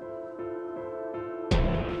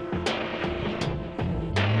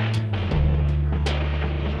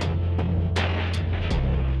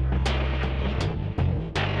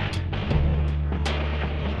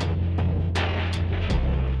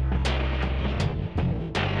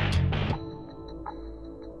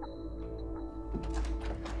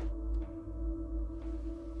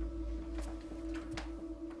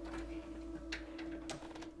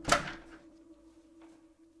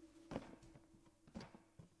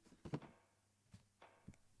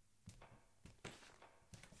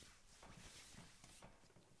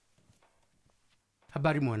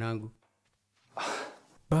 Habari mwanangu.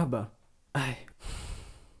 Baba,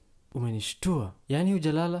 umenishtua. Yaani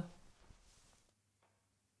hujalala?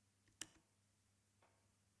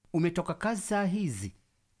 Umetoka kazi saa hizi?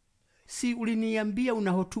 Si uliniambia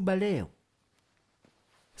una hotuba leo?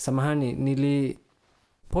 Samahani,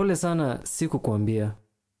 pole sana sikukuambia.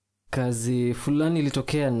 Kazi fulani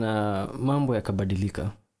ilitokea na mambo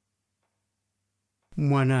yakabadilika.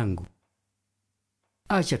 Mwanangu,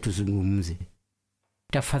 acha tuzungumze.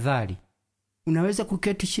 Tafadhali, unaweza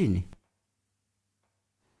kuketi chini?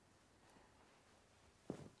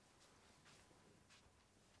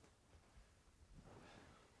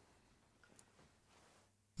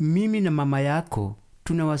 Mimi na mama yako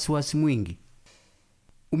tuna wasiwasi mwingi.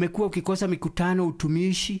 Umekuwa ukikosa mikutano,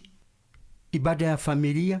 utumishi, ibada ya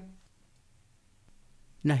familia,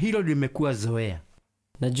 na hilo limekuwa zoea.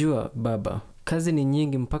 Najua baba, kazi ni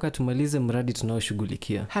nyingi mpaka tumalize mradi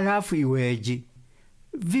tunaoshughulikia. Halafu iweje?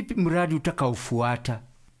 Vipi mradi utakaofuata?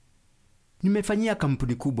 Nimefanyia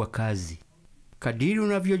kampuni kubwa kazi. Kadiri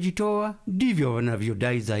unavyojitoa ndivyo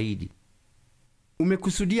wanavyodai zaidi.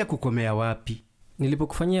 Umekusudia kukomea wapi?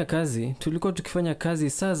 Nilipokufanyia kazi, tulikuwa tukifanya kazi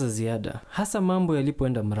saa za ziada, hasa mambo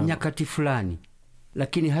yalipoenda mrama. Nyakati fulani,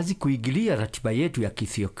 lakini hazikuingilia ratiba yetu ya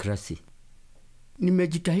kithiokrasi.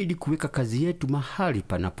 Nimejitahidi kuweka kazi yetu mahali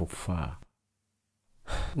panapofaa.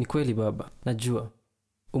 Ni kweli baba, najua.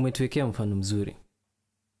 Umetuwekea mfano mzuri.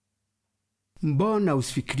 Mbona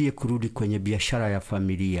usifikirie kurudi kwenye biashara ya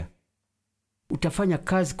familia? Utafanya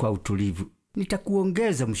kazi kwa utulivu.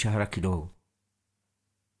 Nitakuongeza mshahara kidogo.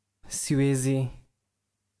 Siwezi.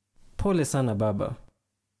 Pole sana baba.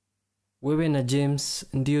 Wewe na James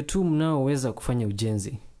ndio tu mnaoweza kufanya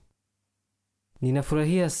ujenzi.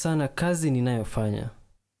 Ninafurahia sana kazi ninayofanya.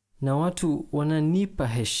 Na watu wananipa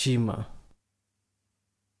heshima.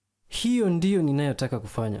 Hiyo ndiyo ninayotaka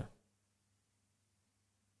kufanya.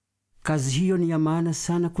 Kazi hiyo ni ya maana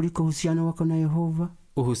sana kuliko uhusiano wako na Yehova.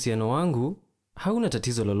 Uhusiano wangu hauna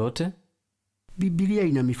tatizo lolote. Biblia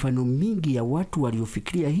ina mifano mingi ya watu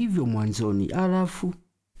waliofikiria hivyo mwanzoni, alafu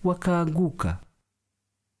wakaanguka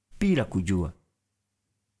bila kujua.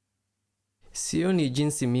 Sioni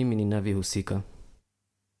jinsi mimi ninavyohusika.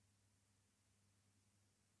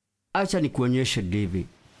 Acha nikuonyeshe David.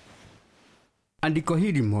 Andiko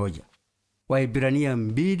hili moja. Waebrania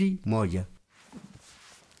 2:1.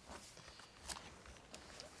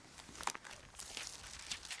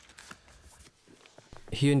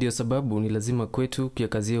 Hiyo ndiyo sababu ni lazima kwetu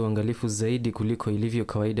kuyakazia uangalifu zaidi kuliko ilivyo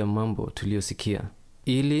kawaida mambo tuliyosikia,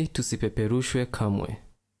 ili tusipeperushwe kamwe.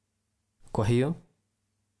 Kwa hiyo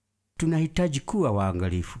tunahitaji kuwa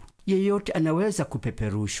waangalifu. Yeyote anaweza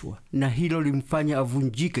kupeperushwa, na hilo limfanya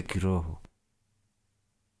avunjike kiroho.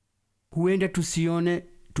 Huenda tusione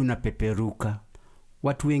tunapeperuka.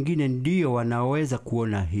 Watu wengine ndio wanaoweza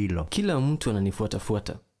kuona hilo. Kila mtu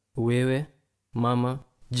ananifuatafuata. Wewe, mama,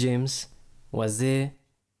 James, wazee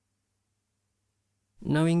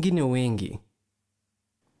na wengine wengi.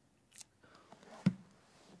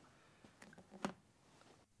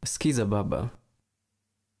 Sikiza baba.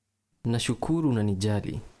 Nashukuru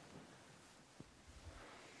unanijali.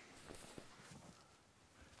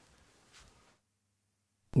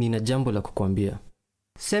 Nina jambo la kukuambia.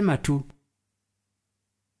 Sema tu.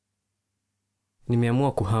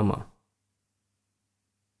 Nimeamua kuhama.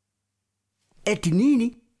 Eti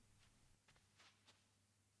nini?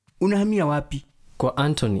 Unahamia wapi? Kwa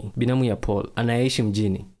Anthony, binamu ya Paul, anayeishi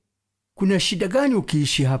mjini. Kuna shida gani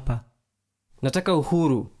ukiishi hapa? Nataka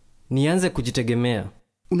uhuru. Nianze kujitegemea.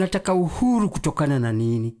 Unataka uhuru kutokana na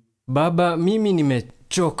nini? Baba, mimi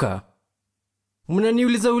nimechoka.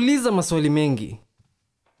 Mnaniuliza maswali mengi.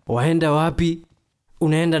 Waenda wapi?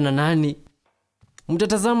 Unaenda na nani?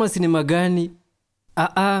 Mtatazama sinema gani?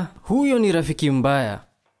 Huyo ni rafiki mbaya.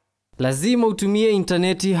 Lazima utumie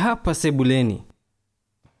interneti hapa sebuleni.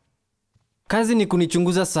 Kazi ni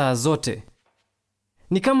kunichunguza saa zote.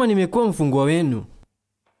 Ni kama nimekuwa mfungwa wenu.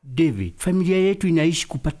 David, familia yetu inaishi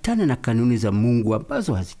kupatana na kanuni za Mungu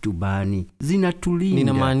ambazo hazitubani, zinatulinda.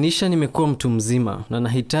 Ninamaanisha nimekuwa mtu mzima na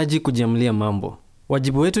nahitaji kujiamulia mambo.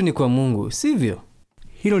 Wajibu wetu ni kwa Mungu, sivyo?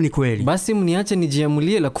 Hilo ni kweli. Basi mniache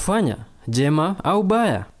nijiamulie la kufanya, jema au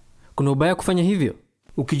baya. Kuna ubaya kufanya hivyo?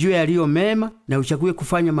 Ukijua yaliyo mema na uchague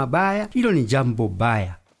kufanya mabaya, hilo ni jambo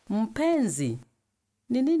baya. Mpenzi,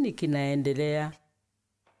 ni nini kinaendelea?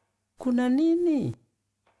 Kuna nini?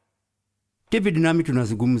 David nami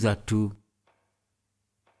tunazungumza tu.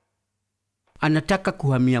 Anataka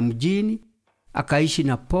kuhamia mjini, akaishi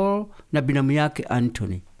na Paul na binamu yake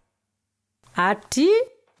Anthony. Ati?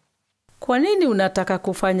 Kwa nini unataka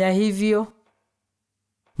kufanya hivyo?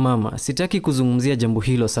 Mama, sitaki kuzungumzia jambo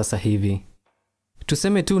hilo sasa hivi.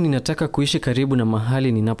 Tuseme tu ninataka kuishi karibu na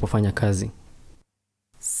mahali ninapofanya kazi.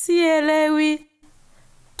 Sielewi.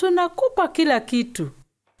 Tunakupa kila kitu.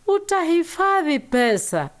 Utahifadhi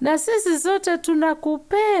pesa na sisi zote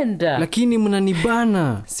tunakupenda. Lakini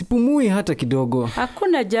mnanibana, sipumui hata kidogo.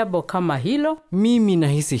 Hakuna jambo kama hilo. Mimi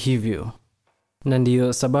nahisi hivyo. Na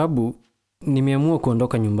ndiyo sababu nimeamua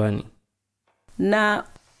kuondoka nyumbani. Na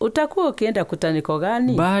utakuwa ukienda kutaniko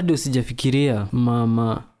gani? Bado sijafikiria,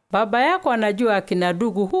 mama. Baba yako anajua akina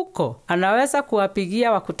ndugu huko. Anaweza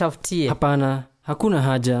kuwapigia wakutafutie. Hapana, hakuna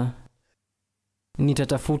haja.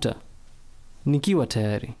 Nitatafuta nikiwa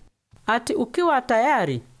tayari. Ati ukiwa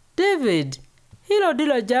tayari? David, hilo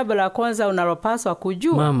ndilo jambo la kwanza unalopaswa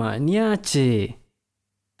kujua. Mama, niache.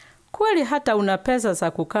 Kweli hata una pesa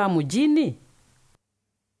za kukaa mjini?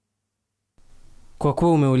 Kwa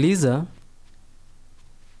kuwa umeuliza,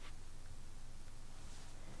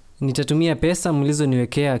 nitatumia pesa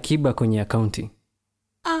mlizoniwekea akiba kwenye akaunti.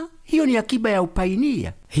 Hiyo ni akiba ya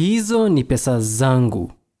upainia. Hizo ni pesa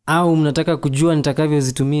zangu. Au mnataka kujua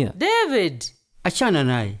nitakavyozitumia? David, achana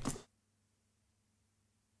naye.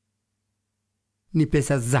 Ni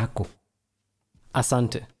pesa zako.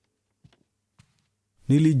 Asante.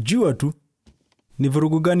 Nilijua tu. Ni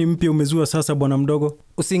vurugu gani mpya umezua sasa bwana mdogo?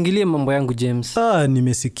 Usiingilie mambo yangu James.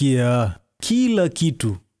 Nimesikia kila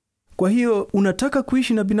kitu. Kwa hiyo unataka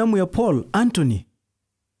kuishi na binamu ya Paul, Anthony?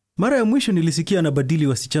 Mara ya mwisho nilisikia anabadili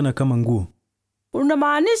wasichana kama nguo.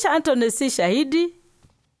 Unamaanisha Anthony si shahidi?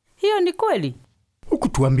 Hiyo ni kweli?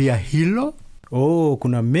 Hukutuambia hilo?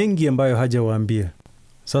 Kuna mengi ambayo hajawaambia.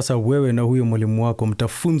 Sasa wewe na huyo mwalimu wako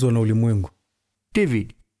mtafunzwa na ulimwengu.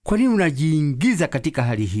 David, kwa nini unajiingiza katika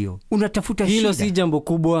hali hiyo? Unatafuta shida. Hilo si jambo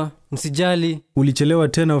kubwa, msijali. Ulichelewa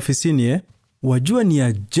tena ofisini Wajua ni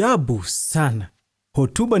ajabu sana.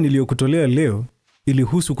 Hotuba niliyokutolea leo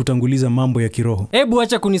ilihusu kutanguliza mambo ya kiroho. Hebu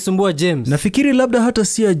acha kunisumbua James. Nafikiri labda hata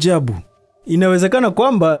si ajabu. Inawezekana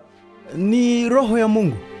kwamba ni roho ya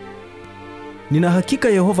Mungu. Nina hakika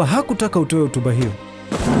Yehova hakutaka utoe hotuba hiyo.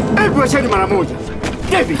 Hebu acheni mara moja.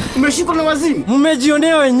 David, umeshikwa na wazimu.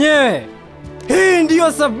 Mmejionea wenyewe. Hii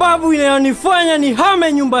ndiyo sababu inayonifanya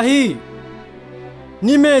nihame nyumba hii.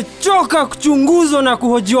 Nimechoka kuchunguzwa na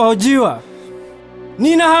kuhojiwa.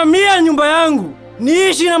 Ninahamia nyumba yangu,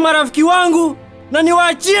 niishi na marafiki wangu na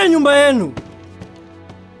niwaachie nyumba yenu.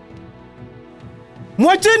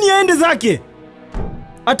 Mwacheni aende zake.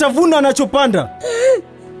 Atavuna anachopanda.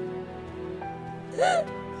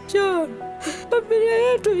 John, familia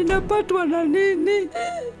yetu inapatwa na nini?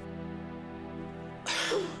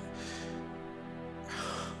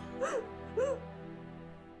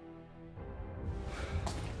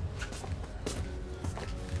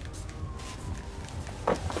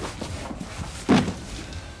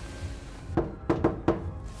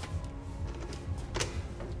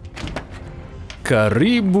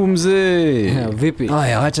 Karibu mzee. Vipi?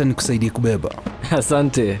 Haya, acha nikusaidie kubeba.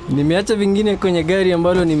 Asante. Nimeacha vingine kwenye gari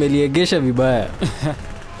ambalo nimeliegesha vibaya.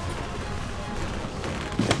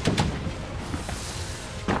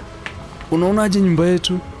 Unaonaje nyumba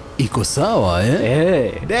yetu? Iko sawa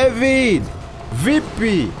David,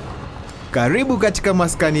 vipi? Karibu katika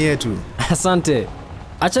maskani yetu. Asante.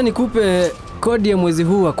 Acha nikupe kodi ya mwezi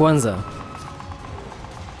huu wa kwanza.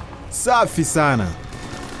 Safi sana.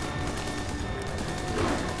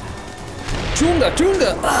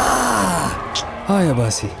 Chunga. Haya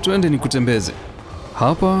basi, twende nikutembeze.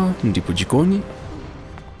 Hapa ndipo jikoni.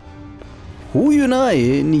 Huyu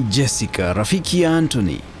naye ni Jessica, rafiki ya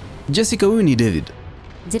Anthony. Jessica, huyu ni David.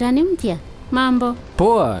 Jirani mpya. Mambo?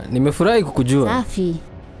 Poa, nimefurahi kukujua. Safi.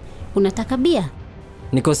 Unataka bia?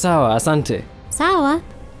 Niko sawa, asante. Sawa.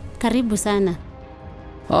 Karibu sana.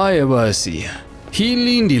 Haya basi.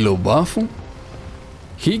 Hili ndilo bafu.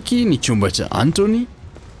 Hiki ni chumba cha Anthony.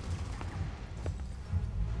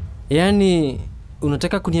 Yaani,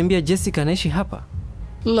 unataka kuniambia Jessica anaishi hapa?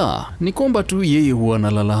 La, ni kwamba tu yeye huwa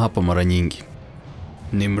analala hapa mara nyingi.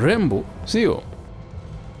 Ni mrembo, sio?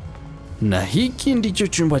 Na hiki ndicho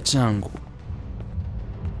chumba changu.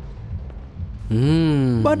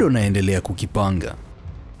 Bado naendelea kukipanga.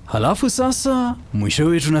 Halafu sasa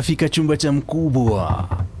mwishowe tunafika chumba cha mkubwa.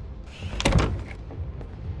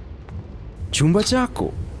 Chumba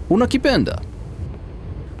chako unakipenda?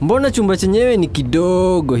 Mbona chumba chenyewe ni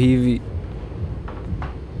kidogo hivi?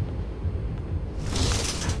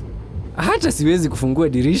 Hata siwezi kufungua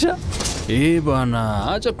dirisha.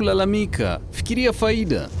 Bana, acha kulalamika. Fikiria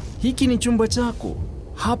faida. Hiki ni chumba chako.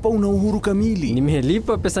 Hapa una uhuru kamili.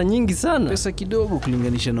 Nimelipa pesa nyingi sana. Pesa kidogo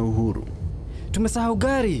kulinganisha na uhuru. Tumesahau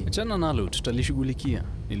gari. Achana nalo, tutalishughulikia.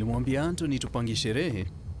 Nilimwambia Anthony tupange sherehe.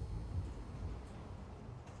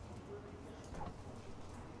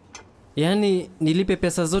 Yaani nilipe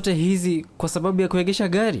pesa zote hizi kwa sababu ya kuegesha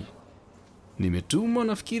gari? Nimetuma,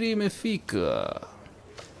 nafikiri imefika.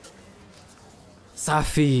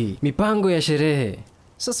 Safi, mipango ya sherehe.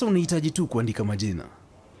 Sasa unahitaji tu kuandika majina.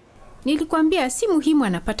 Nilikwambia si muhimu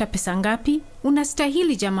anapata pesa ngapi.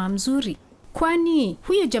 Unastahili jamaa mzuri. Kwani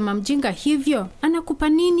huyo jamaa mjinga hivyo anakupa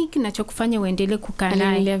nini kinachokufanya uendelee kukaa naye?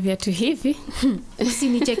 Aliniletea viatu hivi.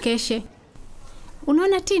 Usinichekeshe.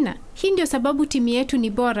 Unaona Tina, hii ndio sababu timu yetu ni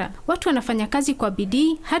bora. Watu wanafanya kazi kwa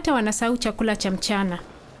bidii hata wanasahau chakula cha mchana.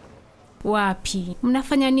 Wapi?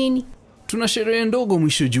 Mnafanya nini? Tuna sherehe ndogo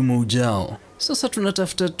mwisho juma ujao. Sasa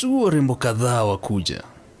tunatafuta tu warembo kadhaa wakuja.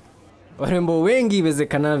 Warembo wengi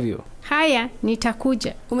iwezekanavyo. Haya,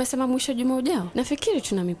 nitakuja. Umesema mwisho juma ujao? Nafikiri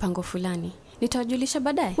tuna mipango fulani. Nitawajulisha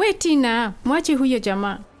baadaye. We Tina, mwache huyo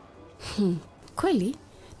jamaa. Kweli?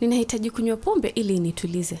 Ninahitaji kunywa pombe ili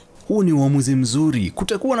nitulize. Huu ni uamuzi mzuri.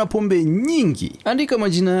 Kutakuwa na pombe nyingi. Andika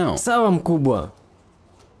majina yao. Sawa mkubwa.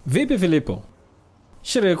 Vipi Filipo?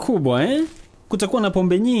 Sherehe kubwa Kutakuwa na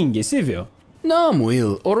pombe nyingi, sivyo? Naam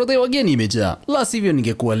Will, orodha ya wageni imejaa. La sivyo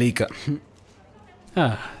ningekualika.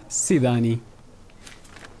 Sidhani.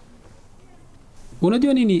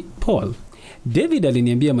 Unajua nini Paul? David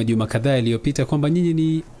aliniambia majuma kadhaa yaliyopita kwamba nyinyi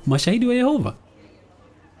ni mashahidi wa Yehova.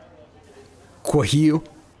 Kwa hiyo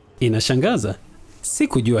inashangaza.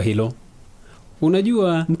 Sikujua hilo.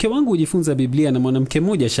 Unajua mke wangu hujifunza Biblia na mwanamke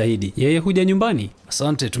mmoja shahidi. Yeye huja nyumbani.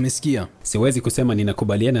 Asante, tumesikia. Siwezi kusema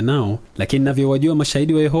ninakubaliana nao, lakini ninavyowajua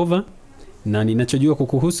mashahidi wa Yehova na ninachojua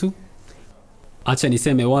kukuhusu, acha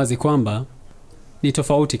niseme wazi kwamba ni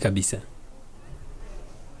tofauti kabisa.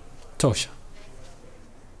 Tosha.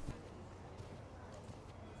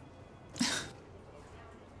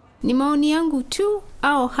 Ni maoni yangu tu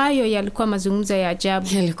au hayo yalikuwa mazungumzo ya ajabu?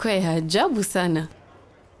 Yalikuwa ya ajabu sana.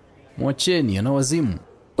 Mwacheni, ana wazimu.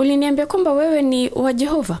 Uliniambia kwamba wewe ni wa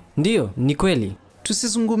Jehova? Ndiyo, ni kweli.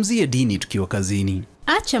 Tusizungumzie dini tukiwa kazini.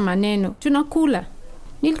 Acha maneno, tunakula.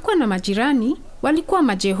 Nilikuwa na majirani, walikuwa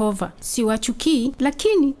majehova. Siwachukii,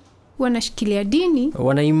 lakini wanashikilia dini.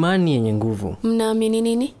 Wana imani yenye nguvu. Mnaamini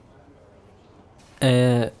nini?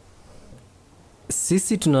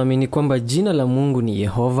 Sisi tunaamini kwamba jina la Mungu ni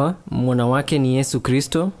Yehova, mwana wake ni Yesu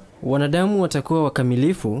Kristo. Wanadamu watakuwa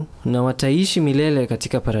wakamilifu na wataishi milele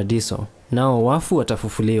katika paradiso, nao wafu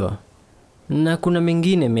watafufuliwa. Na kuna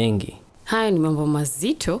mengine mengi. Hayo ni mambo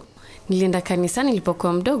mazito. Nilienda kanisani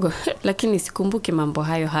nilipokuwa mdogo, lakini sikumbuki mambo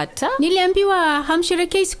hayo hata. Niliambiwa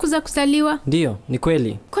hamsherekei siku za kuzaliwa. Ndiyo, ni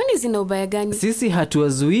kweli. Kwani zina ubaya gani? Sisi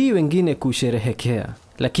hatuwazuii wengine kusherehekea,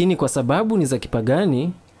 lakini kwa sababu ni za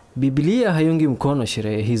kipagani, Biblia haiungi mkono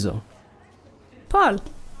sherehe hizo. Paul,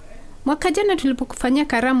 mwaka jana tulipokufanyia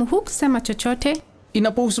karamu hukusema chochote.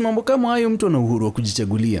 Inapohusu mambo kama hayo mtu ana uhuru wa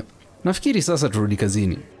kujichagulia. Nafikiri sasa turudi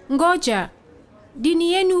kazini. Ngoja.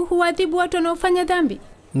 Dini yenu huadhibu watu wanaofanya dhambi?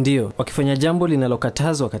 Ndiyo, wakifanya jambo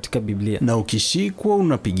linalokatazwa katika Biblia. Na ukishikwa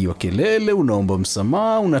unapigiwa kelele, unaomba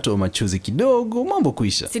msamaha, unatoa machozi kidogo, mambo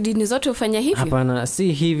kuisha. Si dini zote hufanya hivyo? Hapana,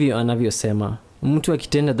 si hivyo anavyosema. Mtu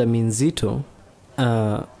akitenda dhambi nzito,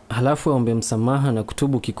 halafu aombe msamaha na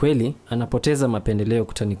kutubu kikweli, anapoteza mapendeleo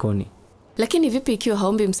kutanikoni. Lakini vipi ikiwa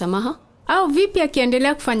haombi msamaha? Au vipi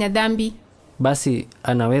akiendelea kufanya dhambi? Basi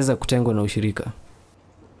anaweza kutengwa na ushirika.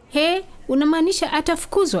 Unamaanisha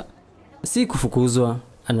atafukuzwa? Si kufukuzwa,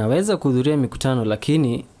 anaweza kuhudhuria mikutano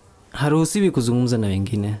lakini haruhusiwi kuzungumza na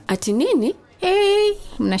wengine. Ati nini?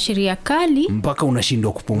 Mna sheria kali. Mpaka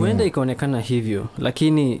unashindwa kupumua. Huenda ikaonekana hivyo,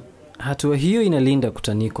 lakini hatua hiyo inalinda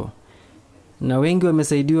kutaniko. Na wengi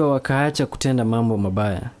wamesaidiwa wakaacha kutenda mambo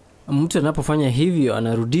mabaya. Mtu anapofanya hivyo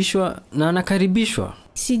anarudishwa na anakaribishwa.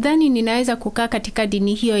 Sidhani ninaweza kukaa katika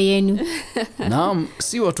dini hiyo yenu. Naam,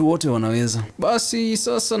 si watu wote wanaweza. Basi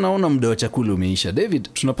sasa naona muda wa chakula umeisha. David,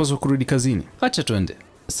 tunapaswa kurudi kazini. Acha tuende.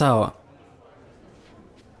 Sawa.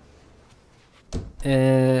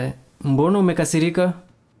 Mbona umekasirika?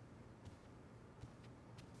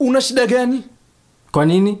 Una shida gani? Kwa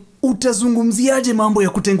nini? Utazungumziaje mambo ya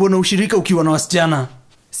kutengwa na ushirika ukiwa na wasichana?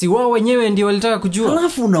 Si wao wenyewe ndio walitaka kujua.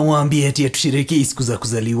 Alafu unawaambia eti tusherehekee siku za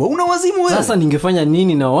kuzaliwa. Unawazimu wewe. Sasa ningefanya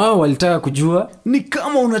nini na wao walitaka kujua? Ni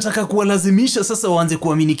kama unataka kuwalazimisha sasa waanze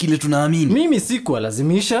kuamini kile tunaamini. Mimi si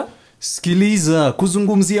kuwalazimisha. Sikiliza,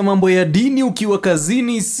 kuzungumzia mambo ya dini ukiwa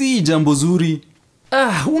kazini si jambo zuri.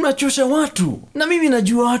 Unachosha watu. Na mimi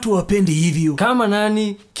najua watu wapendi hivyo. Kama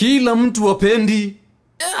nani? Kila mtu wapendi.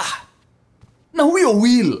 Na huyo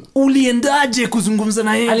Will, uliendaje kuzungumza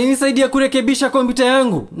na yeye? Alinisaidia kurekebisha kompyuta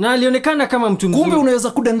yangu na alionekana kama mtu mzuri. Kumbe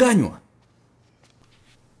unaweza kudanganywa.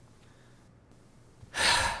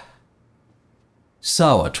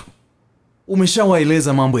 Sawa tu.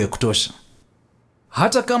 Umeshawaeleza mambo ya kutosha.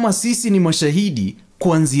 Hata kama sisi ni mashahidi,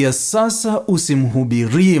 kuanzia sasa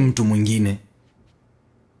usimhubirie mtu mwingine.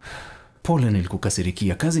 Pole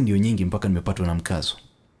nilikukasirikia. Kazi ndio nyingi mpaka nimepatwa na mkazo.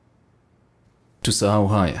 Tusahau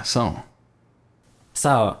haya, sawa?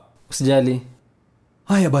 Sawa, usijali.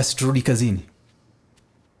 Haya basi turudi kazini.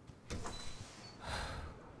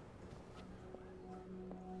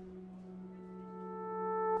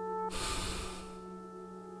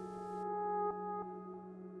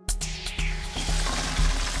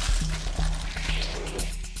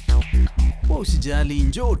 Usijali,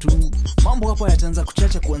 njoo tu. Mambo hapa yataanza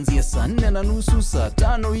kuchacha kuanzia saa 4:30, saa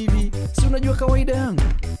 5 hivi. Si unajua kawaida yangu.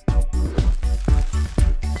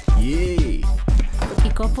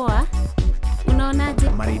 Iko poa? Unaonaje?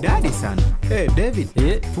 Maridadi sana. David,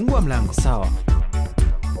 fungua mlango. Sawa.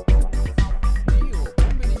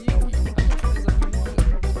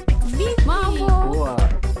 Mambo.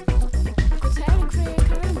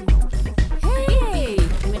 Hey,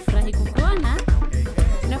 nimefurahi kukuona.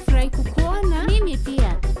 Nafurahi kukuona. Mimi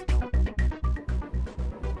pia.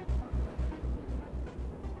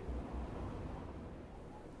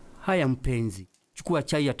 Haya mpenzi, chukua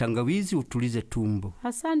chai ya tangawizi utulize tumbo.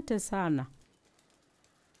 Asante sana.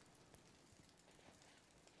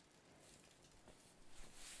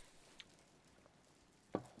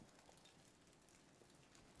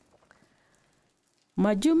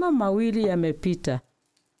 Majuma mawili yamepita.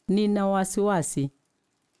 Nina wasiwasi.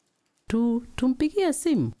 Tumpigie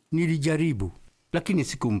simu. Nilijaribu, lakini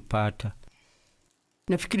sikumpata.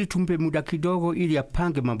 Nafikiri tumpe muda kidogo ili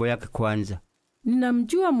apange mambo yake kwanza.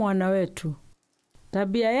 Ninamjua mwana wetu.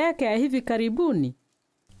 Tabia yake ya hivi karibuni,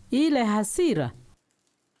 ile hasira.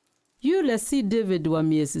 Yule si David wa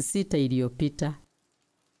miezi 6 iliyopita.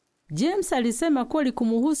 James alisema kweli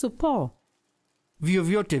kumuhusu Paul.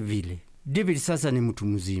 Vyovyote vile, David sasa ni mtu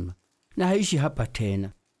mzima na haishi hapa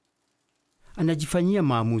tena. Anajifanyia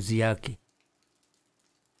maamuzi yake.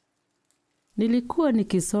 Nilikuwa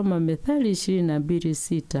nikisoma Methali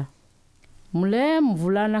 22:6. Mlee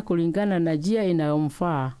mvulana kulingana na njia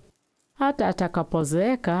inayomfaa. Hata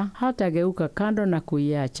atakapozeeka hatageuka kando na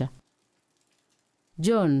kuiacha.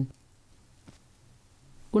 John,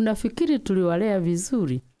 unafikiri tuliwalea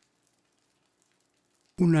vizuri?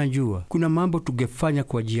 Unajua, kuna mambo tungefanya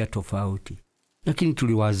kwa njia tofauti, lakini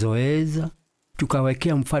tuliwazoeza,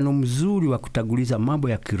 tukawekea mfano mzuri wa kutaguliza mambo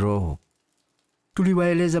ya kiroho.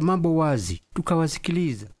 Tuliwaeleza mambo wazi,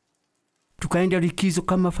 tukawasikiliza. Tukaenda likizo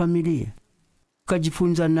kama familia,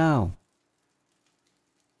 tukajifunza nao.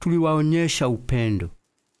 Tuliwaonyesha upendo.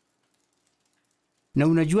 Na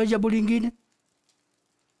unajua jambo lingine?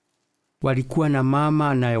 Walikuwa na mama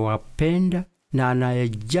anayewapenda na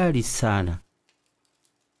anayejali sana.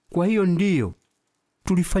 Kwa hiyo ndiyo,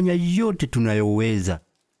 tulifanya yote tunayoweza.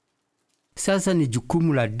 Sasa ni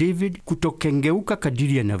jukumu la David kutokengeuka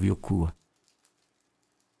kadiri yanavyokuwa.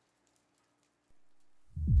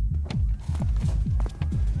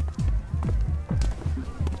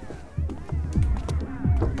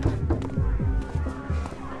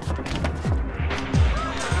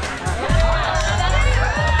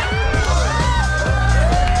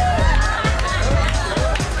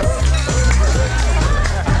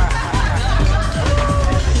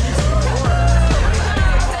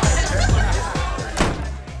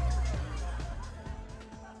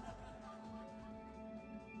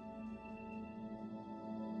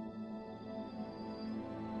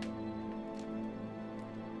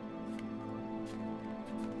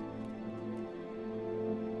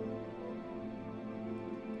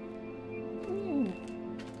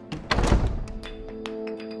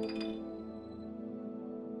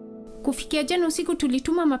 Kufikia jana usiku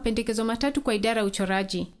tulituma mapendekezo 3 kwa idara ya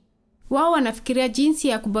uchoraji. Wao wanafikiria jinsi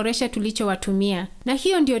ya kuboresha tulichowatumia, na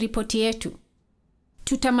hiyo ndio ripoti yetu.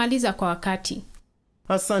 Tutamaliza kwa wakati.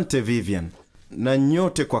 Asante Vivian, na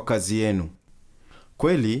nyote kwa kazi yenu.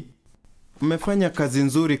 Kweli, mmefanya kazi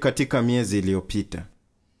nzuri katika miezi iliyopita.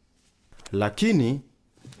 Lakini,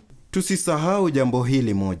 Tusisahau jambo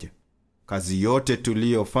hili moja. Kazi yote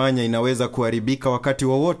tuliyofanya inaweza kuharibika wakati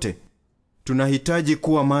wowote. Tunahitaji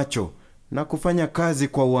kuwa macho na kufanya kazi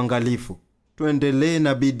kwa uangalifu. Tuendelee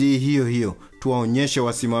na bidii hiyo hiyo, tuwaonyeshe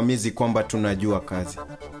wasimamizi kwamba tunajua kazi.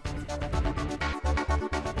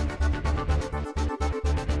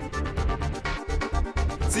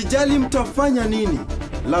 Sijali mtafanya nini,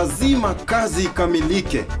 lazima kazi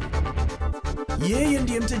ikamilike. Yeye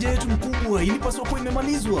ndiye mteja wetu mkubwa, ilipaswa kuwa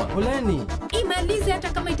imemalizwa. Poleni. Imalize hata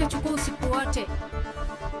kama itachukua usiku wote.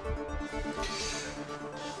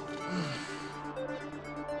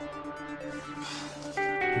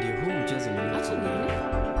 Ndio huu mchezo mwenyewe. Acha nione.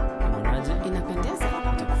 Unaonaje? Inapendeza.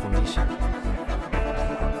 Nitakufundisha.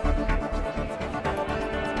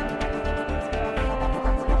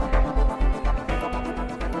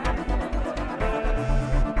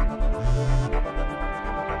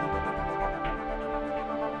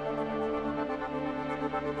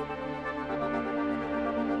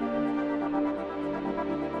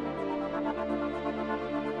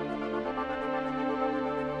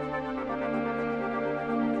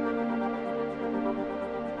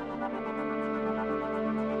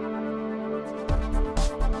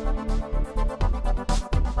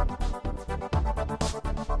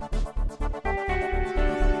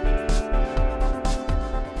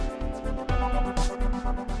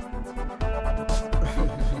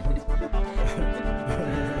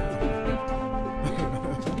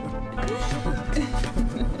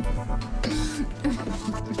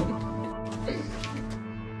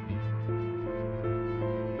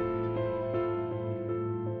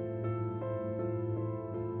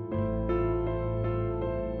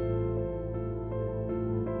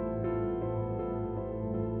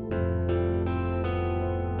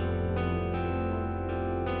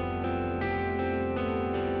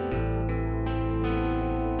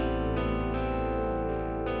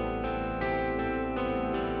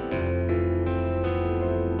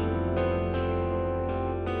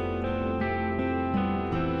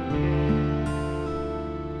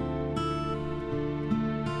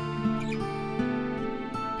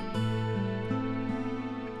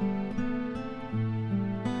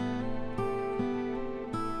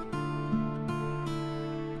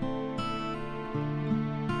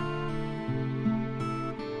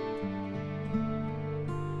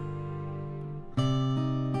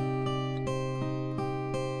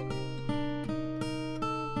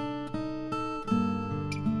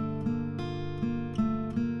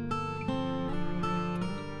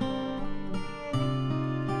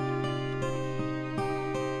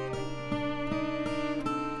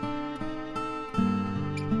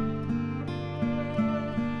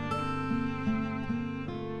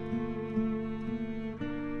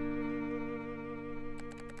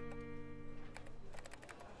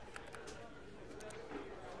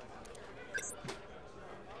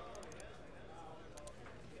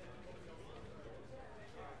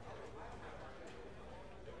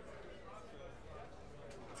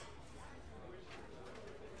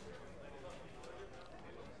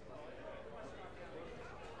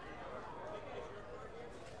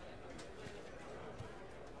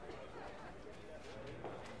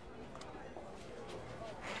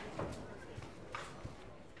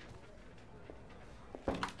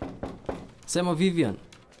 Sema Vivian.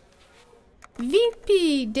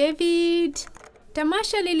 Vipi David?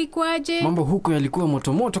 Tamasha lilikuwaje? Mambo huko yalikuwa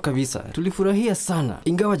moto kabisa. Tulifurahia sana.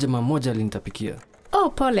 Ingawa jamaa mmoja alinitapikia. Oh,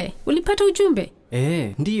 pole. Ulipata ujumbe?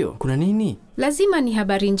 Ndiyo. Kuna nini? Lazima ni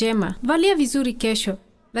habari njema. Valia vizuri kesho.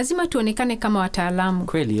 Lazima tuonekane kama wataalamu.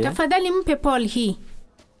 Kweli Tafadhali mpe Paul hii.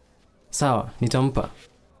 Sawa, nitampa.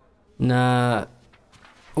 Na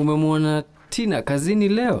umemwona Tina kazini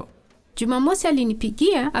leo? Jumamosi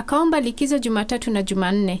alinipigia, akaomba likizo Jumatatu na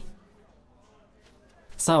Jumanne.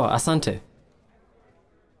 Sawa, asante.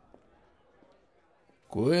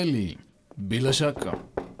 Kweli, bila shaka.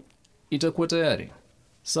 Itakuwa tayari.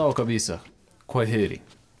 Sawa kabisa. Kwa heri.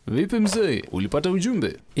 Vipi mzee, ulipata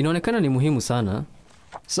ujumbe? Inaonekana ni muhimu sana.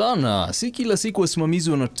 Sana, si kila siku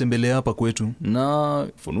wasimamizi wanatutembelea hapa kwetu. Na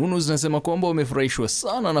fununu zinasema kwamba wamefurahishwa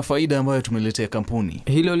sana na faida ambayo tumeletea kampuni.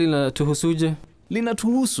 Hilo linatuhusuje?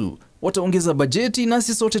 Linatuhusu. Wataongeza bajeti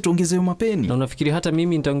nasi sote tuongezewe mapeni. Na unafikiri hata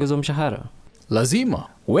mimi nitaongezwa mshahara? Lazima.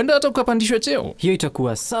 Huenda hata ukapandishwa cheo. Hiyo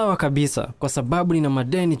itakuwa sawa kabisa kwa sababu nina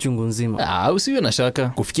madeni chungu nzima. Usiwe na shaka.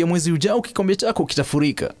 Kufikia mwezi ujao kikombe chako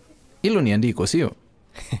kitafurika. Hilo ni andiko, sio?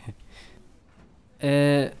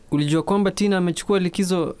 Ulijua kwamba Tina amechukua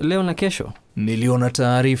likizo leo na kesho? Niliona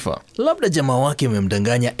taarifa. Labda jamaa wake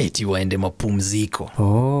amemdanganya eti waende mapumziko.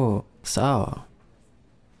 Sawa.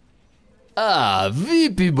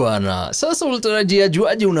 Vipi bwana? Sasa ulitarajia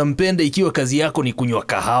juaje unampenda ikiwa kazi yako ni kunywa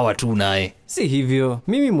kahawa tu naye? Si hivyo,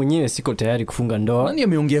 mimi mwenyewe siko tayari kufunga ndoa. Nani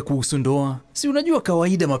ameongea kuhusu ndoa? Si unajua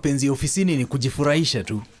kawaida mapenzi ya ofisini ni kujifurahisha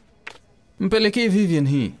tu. Mpelekee Vivian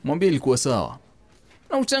hii, mwambie ilikuwa sawa.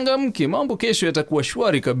 Na uchangamke, mambo kesho yatakuwa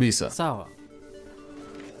shwari kabisa. Sawa.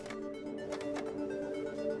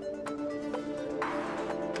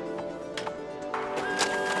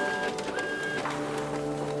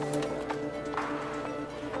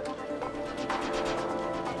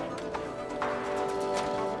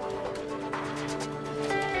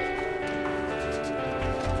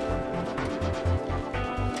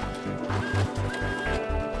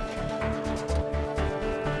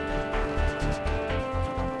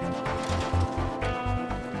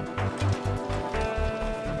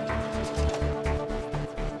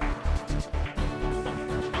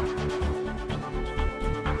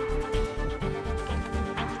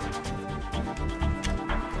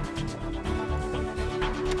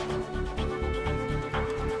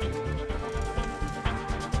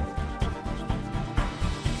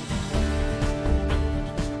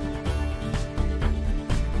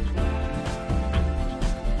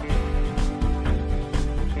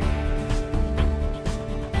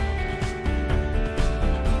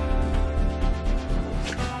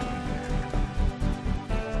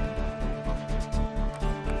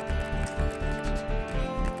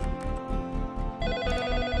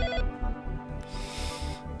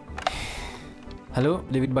 Halo,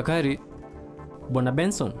 David Bakari. Bwana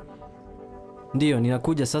Benson? Ndiyo,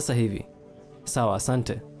 ninakuja sasa hivi. Sawa,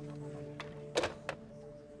 asante.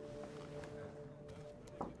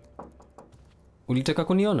 Ulitaka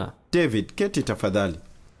kuniona? David, keti tafadhali.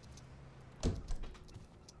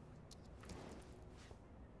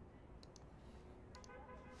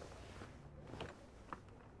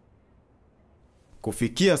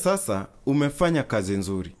 Kufikia sasa umefanya kazi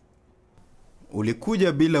nzuri.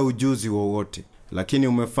 Ulikuja bila ujuzi wowote, lakini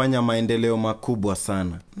umefanya maendeleo makubwa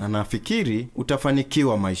sana, na nafikiri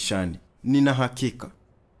utafanikiwa maishani. Nina hakika.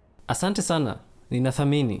 Asante sana,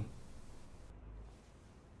 ninathamini.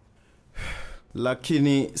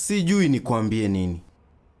 Lakini sijui nikwambie nini.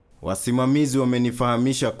 Wasimamizi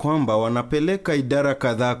wamenifahamisha kwamba wanapeleka idara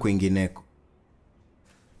kadhaa kwingineko.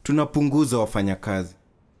 Tunapunguza wafanyakazi.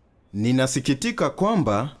 Ninasikitika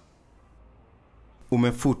kwamba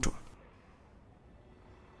umefutwa.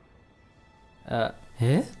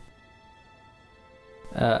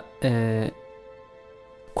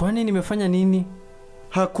 Kwani nimefanya nini?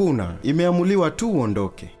 Hakuna, imeamuliwa tu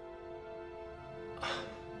uondoke.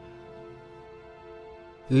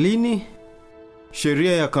 Lini?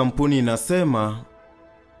 Sheria ya kampuni inasema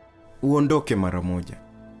uondoke mara moja.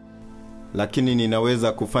 Lakini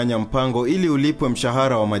ninaweza kufanya mpango ili ulipwe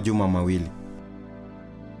mshahara wa majuma mawili.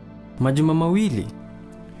 Majuma mawili?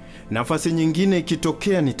 Nafasi nyingine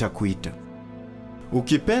ikitokea nitakuita.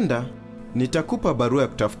 Ukipenda, nitakupa barua ya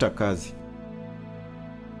kutafuta kazi.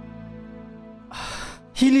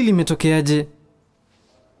 Hili limetokeaje?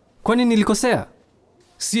 Kwani nilikosea?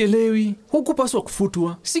 Sielewi, hukupaswa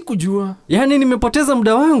kufutwa, sikujua. Yaani nimepoteza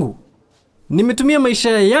muda wangu. Nimetumia maisha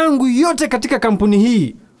yangu yote katika kampuni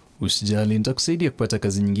hii. Usijali, nitakusaidia kupata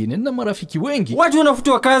kazi nyingine na marafiki wengi. Watu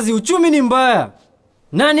wanafutwa kazi, uchumi ni mbaya.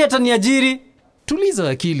 Nani ataniajiri? Tuliza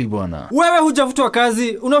akili bwana. Wewe hujafutwa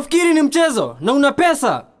kazi, unafikiri ni mchezo na una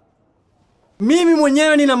pesa. Mimi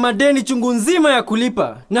mwenyewe nina madeni chungu nzima ya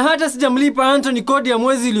kulipa, na hata sijamlipa Anthony kodi ya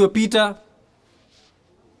mwezi uliopita.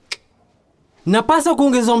 Napaswa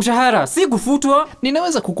kuongezewa mshahara, si kufutwa.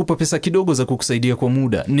 Ninaweza kukupa pesa kidogo za kukusaidia kwa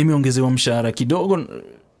muda. Nimeongezewa mshahara kidogo.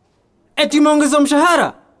 Eti umeongezewa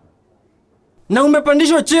mshahara? Na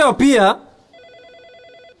umepandishwa cheo pia?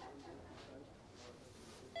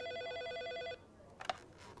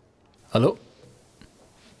 Halo?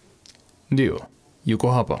 Ndio,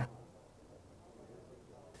 yuko hapa.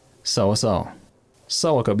 Sawa sawa.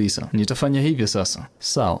 Sawa kabisa, nitafanya hivyo sasa.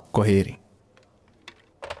 Sawa, kwaheri.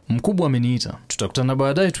 Mkubwa ameniita. Tutakutana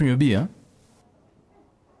baadaye tunywe bia.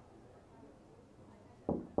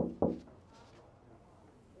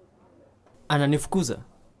 Ananifukuza.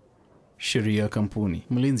 Sheria ya kampuni.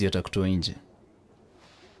 Mlinzi atakutoa nje.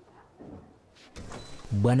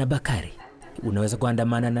 Bwana Bakari, unaweza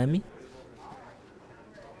kuandamana nami?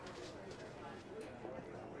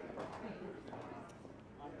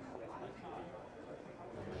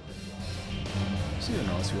 Sio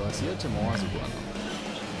na wasiwasi, acha mawazo bwana.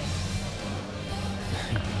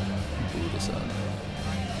 Bure sana.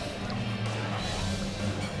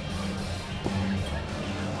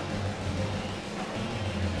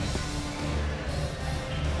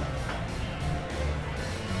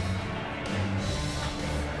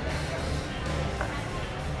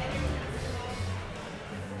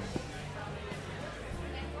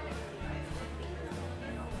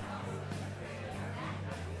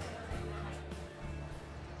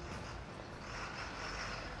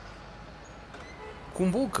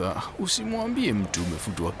 Kumbuka, usimwambie mtu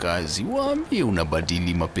umefutwa kazi, waambie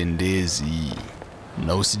unabadili mapendezi.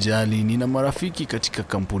 Na usijali, nina marafiki katika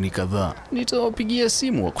kampuni kadhaa. Nitawapigia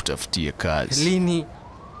simu wakutafutie kazi. Lini?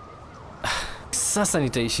 Sasa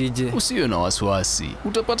nitaishije? Usiwe na wasiwasi,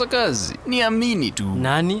 utapata kazi. Niamini tu.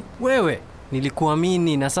 Nani? Wewe?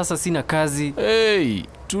 Nilikuamini na sasa sina kazi. Hey,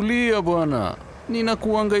 tulia bwana.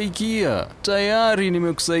 Ninakuhangaikia. Tayari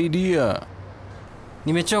nimekusaidia.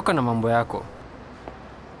 Nimechoka na mambo yako.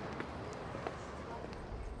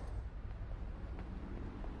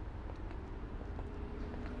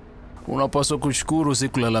 Unapaswa kushukuru, si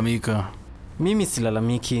kulalamika. Mimi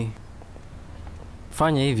silalamiki.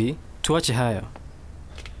 Fanya hivi, tuache hayo.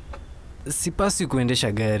 Sipasi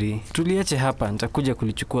kuendesha gari. Tuliache hapa, nitakuja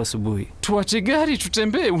kulichukua asubuhi. Tuache gari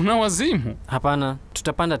tutembee, unawazimu? Hapana,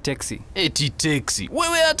 tutapanda teksi. Eti teksi?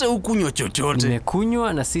 Wewe hata ukunywa chochote.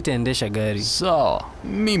 Nimekunywa na sitaendesha gari. Sawa,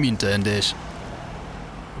 mimi nitaendesha.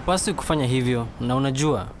 Upasi kufanya hivyo, na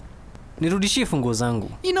unajua, nirudishie funguo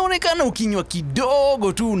zangu. Inaonekana ukinywa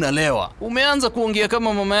kidogo tu unalewa. Umeanza kuongea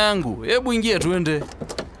kama mama yangu. Hebu ingia tuende.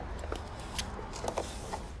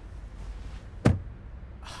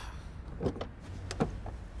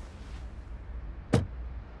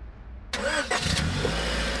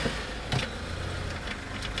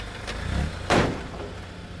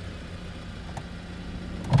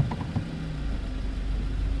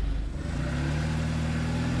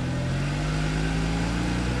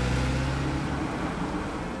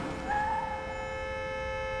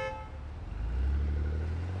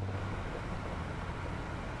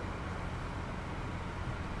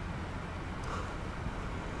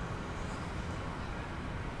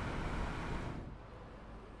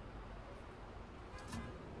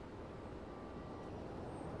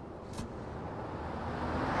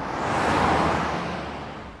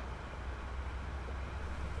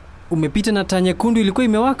 Umepita na taa nyekundu ilikuwa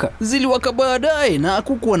imewaka? Ziliwaka baadaye na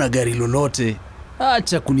hakukuwa na gari lolote.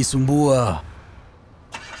 Acha kunisumbua.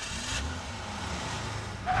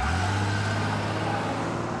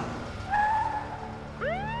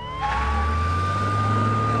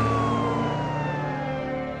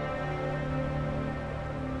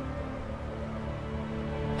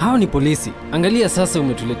 Hao ni polisi. Angalia sasa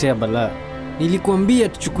umetuletea balaa. Nilikuambia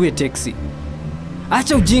tuchukue teksi.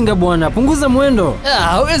 Acha ujinga bwana, punguza mwendo.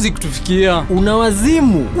 Hawezi kutufikia.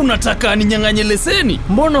 Unawazimu. Unataka ninyang'anye leseni?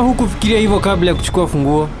 Mbona hukufikiria hivyo kabla ya kuchukua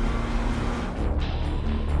funguo?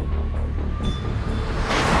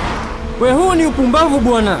 We, huu ni upumbavu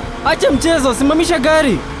bwana. Acha mchezo, simamisha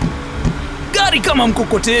gari. Gari kama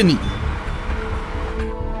mkokoteni.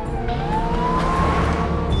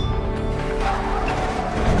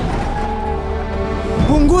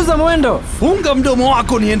 Punguza mwendo. Funga mdomo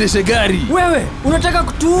wako niendeshe gari. Wewe, unataka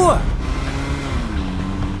kutuua?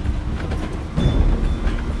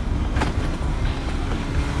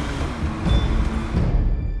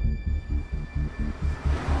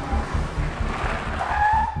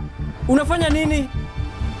 Unafanya nini?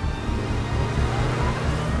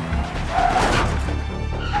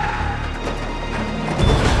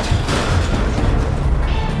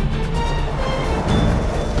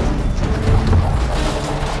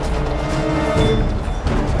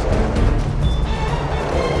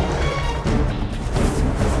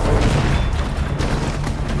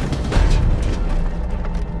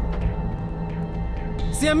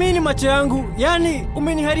 Siamini macho yangu. Yaani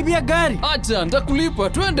umeniharibia gari. Acha, nitakulipa.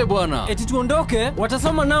 Twende bwana. Eti tuondoke?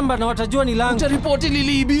 Watasoma namba na watajua ni langu. Utaripoti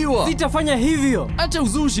liliibiwa. Sitafanya hivyo. Acha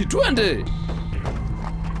uzushi, twende.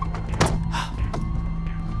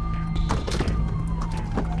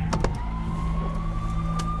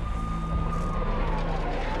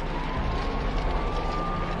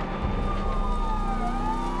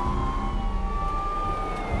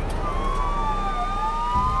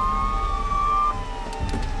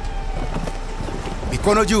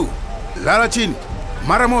 Mikono juu. Lala chini.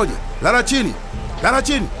 Mara moja. Lala chini. Lala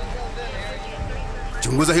chini.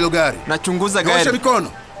 Chunguza hilo gari. Nachunguza gari. Nyosha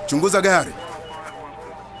mikono. Chunguza gari.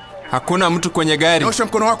 Hakuna mtu kwenye gari. Nyosha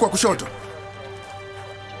mkono wako wa kushoto.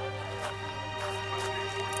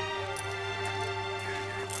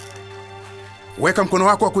 Weka mkono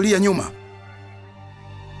wako wa kulia nyuma.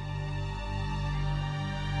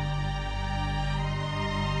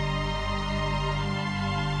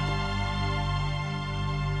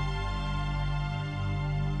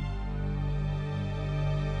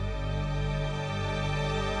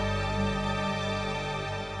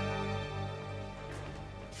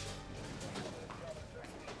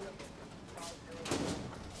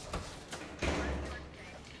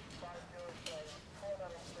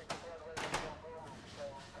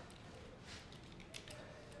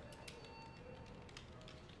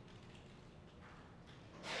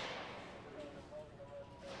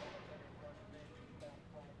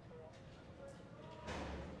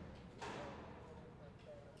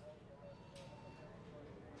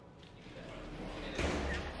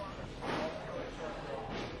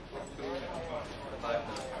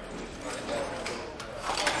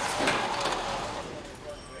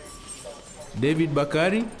 David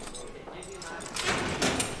Bakari,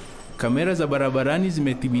 kamera za barabarani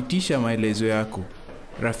zimethibitisha maelezo yako.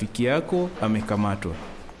 Rafiki yako amekamatwa.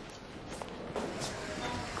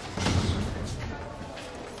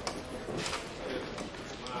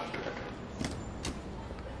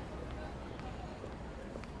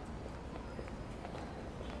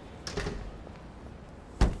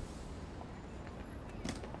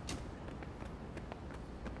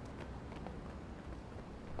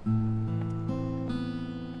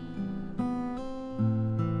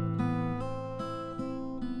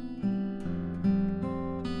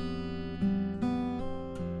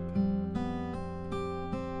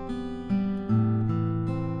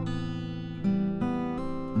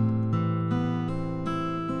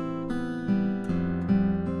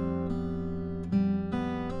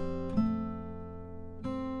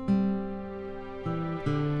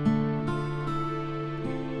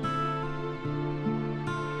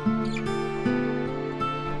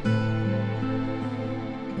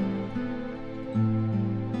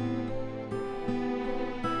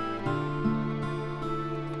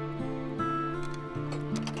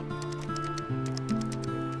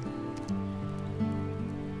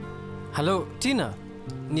 Halo, Tina.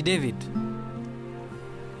 Ni David.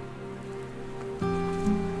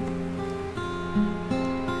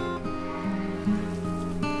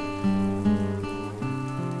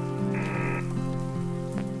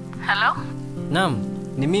 Halo? Naam,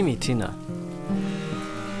 ni mimi Tina.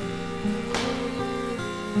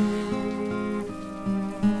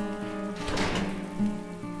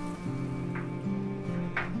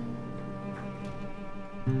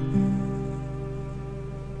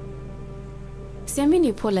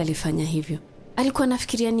 Siamini Paul alifanya hivyo. Alikuwa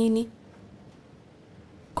anafikiria nini?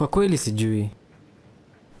 Kwa kweli sijui.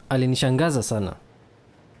 Alinishangaza sana.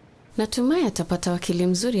 Natumai atapata wakili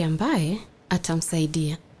mzuri ambaye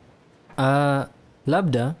atamsaidia.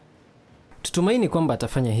 Labda tutumaini kwamba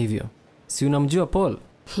atafanya hivyo. Si unamjua Paul?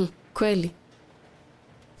 Kweli.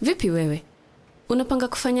 Vipi wewe? Unapanga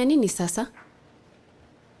kufanya nini sasa?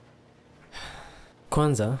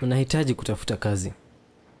 Kwanza, unahitaji kutafuta kazi.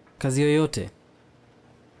 Kazi yoyote.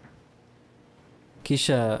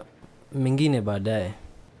 Kisha mengine baadaye.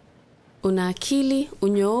 Una akili,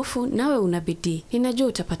 unyoofu, nawe una bidii. Ninajua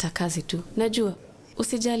utapata kazi tu. Najua.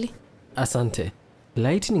 Usijali. Asante.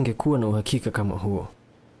 Laiti ningekuwa na uhakika kama huo.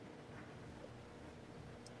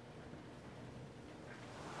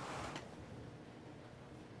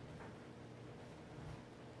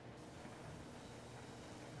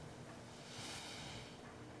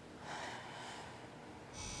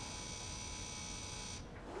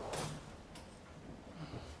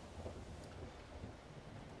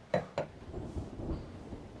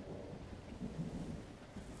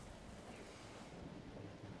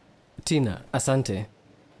 Tina, asante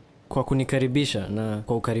kwa kunikaribisha na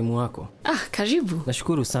kwa ukarimu wako. Karibu.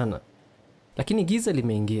 Nashukuru sana. Lakini giza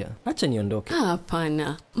limeingia. Acha niondoke.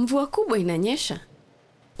 Hapana. Mvua kubwa inanyesha.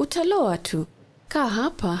 Utaloa tu. Kaa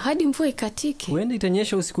hapa hadi mvua ikatike. Huenda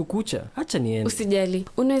itanyesha usiku kucha. Acha niende. Usijali.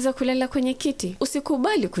 Unaweza kulala kwenye kiti.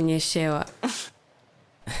 Usikubali kunyeshewa.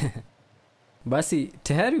 Basi,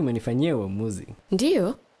 tayari umenifanyia uamuzi.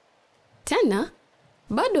 Ndiyo. Tena,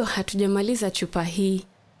 bado hatujamaliza chupa hii.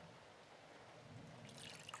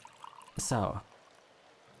 Sawa.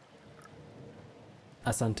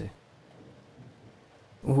 Asante.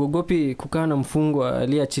 Huogopi kukaa na mfungwa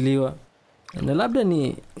aliyeachiliwa? Na labda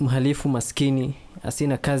ni mhalifu maskini,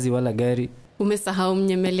 asina kazi wala gari. Umesahau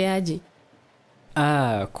mnyemeleaji.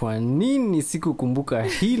 Kwa nini sikukumbuka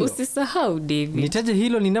hilo? Usisahau, David. Nitaje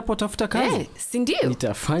hilo ninapotafuta kazi? Si ndio?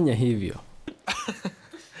 Nitafanya hivyo.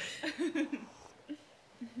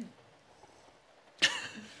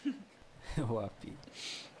 Wapi?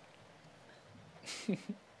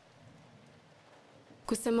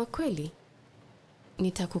 Kusema kweli,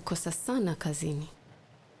 nitakukosa sana kazini.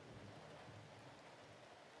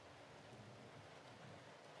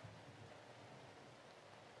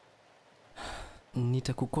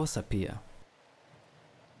 Nitakukosa pia.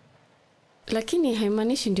 Lakini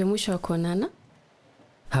haimaanishi ndio mwisho wa kuonana.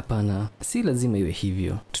 Hapana, si lazima iwe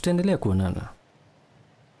hivyo. Tutaendelea kuonana.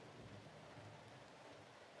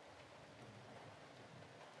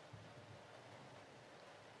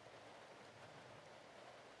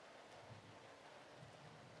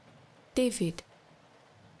 David,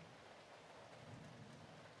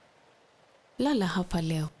 lala hapa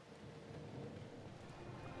leo.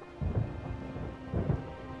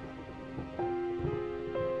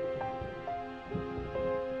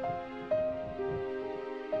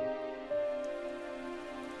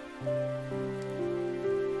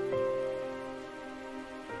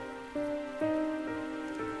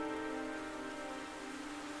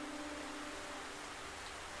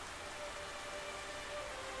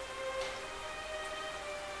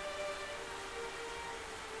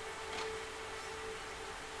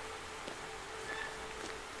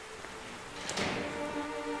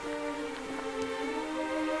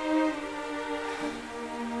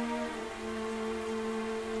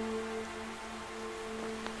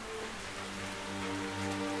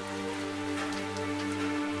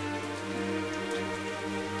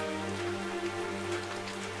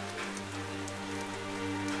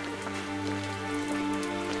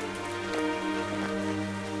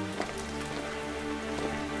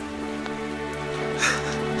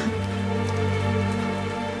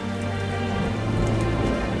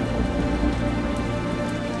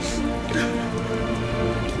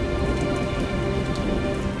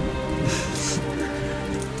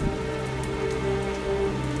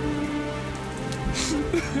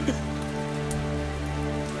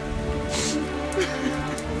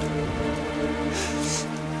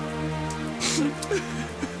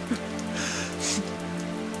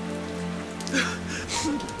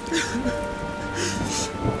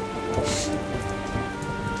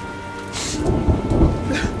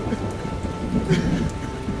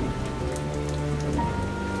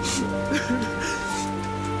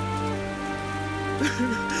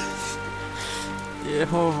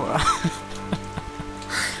 Yehova,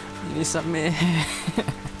 nisamehe.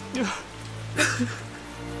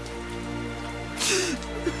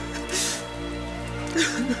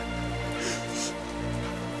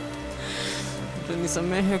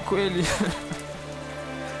 Nisamehe kweli.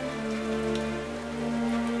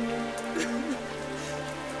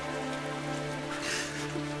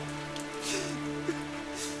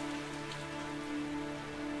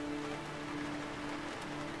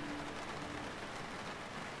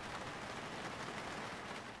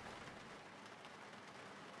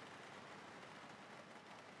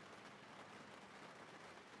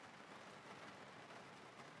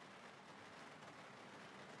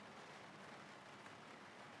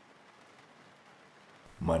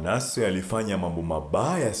 Manase alifanya mambo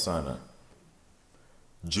mabaya sana.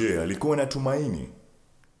 Je, alikuwa na tumaini?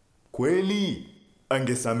 Kweli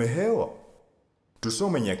angesamehewa?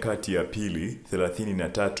 Tusome Nyakati ya Pili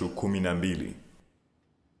 33:12.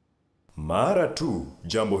 Mara tu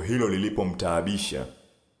jambo hilo lilipomtaabisha,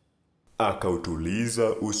 akautuliza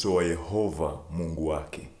uso wa Yehova Mungu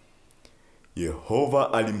wake.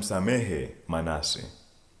 Yehova alimsamehe Manase.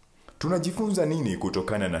 Tunajifunza nini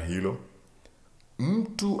kutokana na hilo?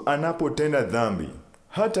 Mtu anapotenda dhambi,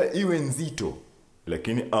 hata iwe nzito,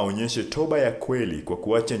 lakini aonyeshe toba ya kweli kwa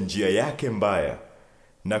kuacha njia yake mbaya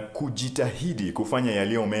na kujitahidi kufanya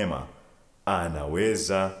yaliyo mema,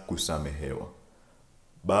 anaweza kusamehewa.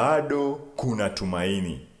 Bado kuna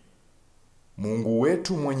tumaini. Mungu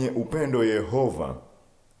wetu mwenye upendo Yehova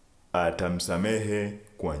atamsamehe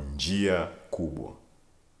kwa njia kubwa.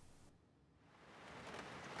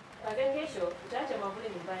 Kesho tutaacha mavuli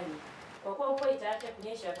nyumbani. Kwa kuwa mvua itaacha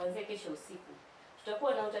kunyesha kuanzia kesho usiku.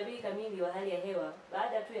 Tutakuwa na utabiri kamili wa hali ya hewa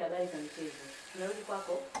baada tu ya habari za michezo. Tunarudi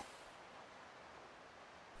kwako.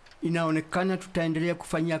 Inaonekana tutaendelea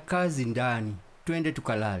kufanya kazi ndani. Twende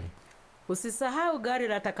tukalale. Usisahau gari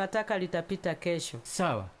la takataka litapita kesho.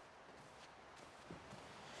 Sawa.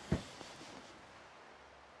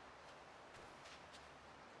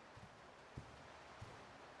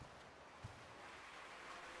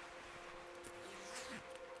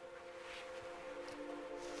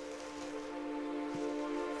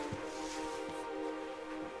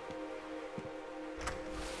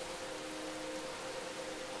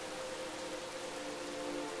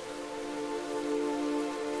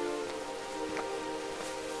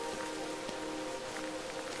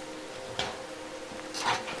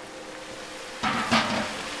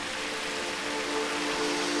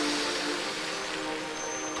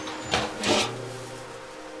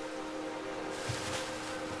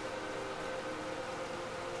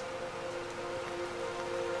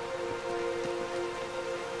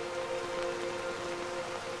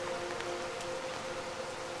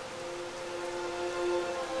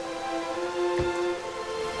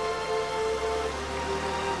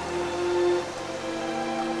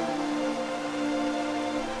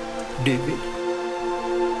 David.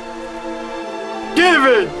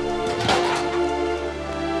 David!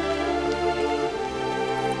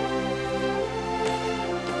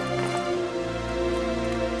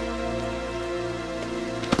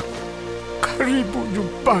 Karibu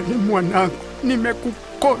nyumbani mwanangu.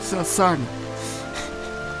 Nimekukosa sana.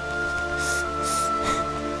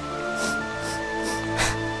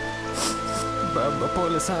 Baba,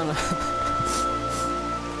 pole sana.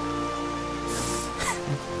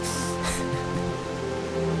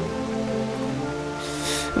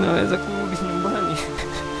 Naweza kurudi nyumbani.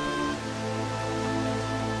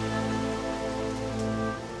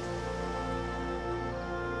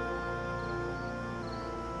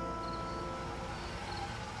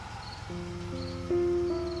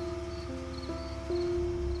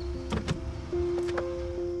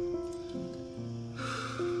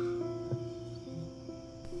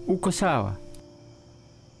 Uko sawa?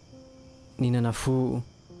 Nina nafuu,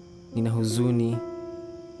 nina huzuni,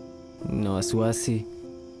 nina wasiwasi.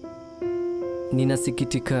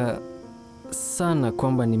 Ninasikitika sana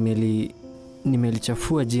kwamba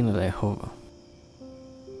nimelichafua jina la Yehova.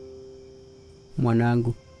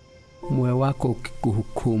 Mwanangu, moyo wako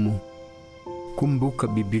ukikuhukumu Kumbuka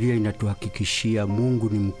Biblia inatuhakikishia Mungu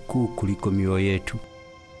ni mkuu kuliko mioyo yetu.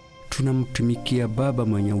 Tunamtumikia Baba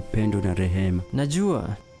mwenye upendo na rehema.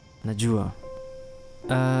 Najua.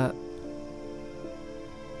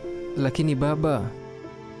 Lakini Baba,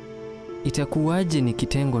 itakuwaje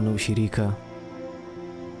nikitengwa na ushirika?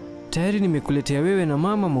 Tayari nimekuletea wewe na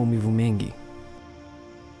mama maumivu mengi.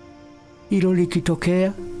 Hilo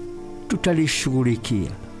likitokea,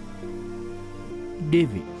 tutalishughulikia.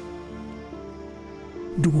 David,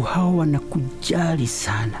 ndugu hao wanakujali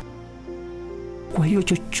sana. Kwa hiyo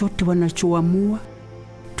chochote wanachoamua,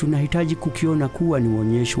 tunahitaji kukiona kuwa ni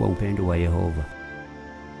uonyesho wa upendo wa Yehova.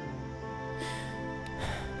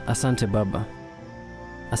 Asante Baba.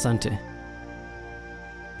 Asante.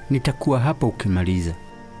 Nitakuwa hapa ukimaliza.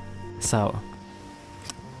 Sawa.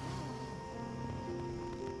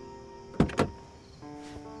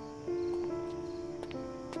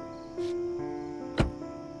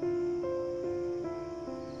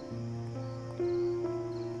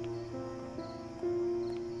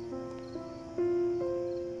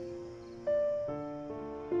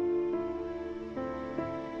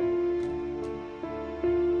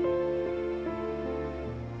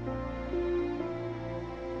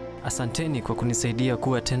 Asanteni kwa kunisaidia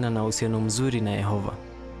kuwa tena na uhusiano mzuri na Yehova.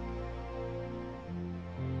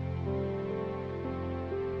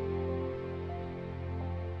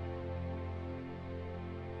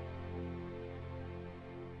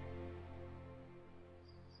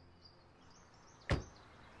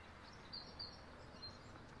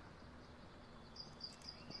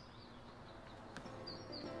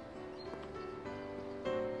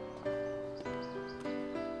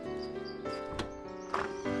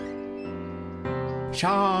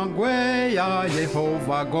 Shangwe ya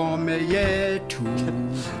Yehova ngome yetu,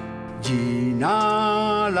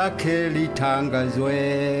 jina lake litangazwe.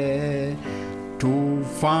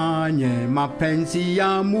 Tufanye mapenzi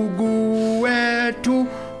ya Mungu wetu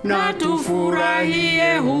na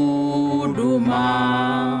tufurahie huduma.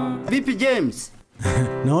 Vipi James?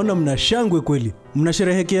 Naona mna shangwe kweli.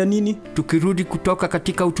 Mnasherehekea nini? Tukirudi kutoka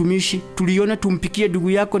katika utumishi, tuliona tumpikie ndugu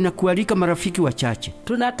yako na kualika marafiki wachache.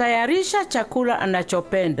 Tunatayarisha chakula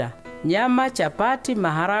anachopenda. Nyama, chapati,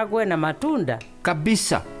 maharagwe na matunda.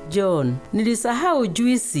 Kabisa. John, nilisahau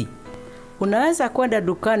juisi. Unaweza kwenda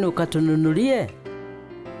dukani ukatununulie?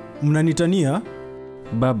 Mnanitania?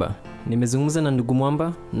 Baba, nimezungumza na ndugu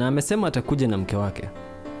Mwamba na amesema atakuja na mke wake.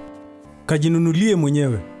 Kajinunulie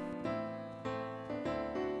mwenyewe.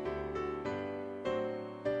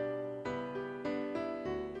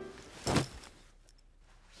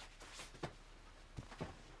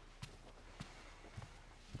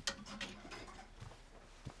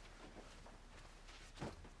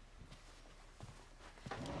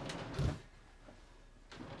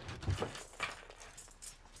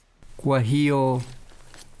 Kwa hiyo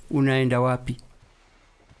unaenda wapi?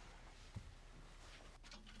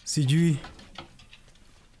 Sijui.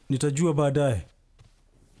 Nitajua baadaye.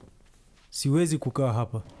 Siwezi kukaa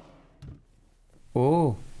hapa.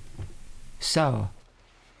 Oh. Sawa.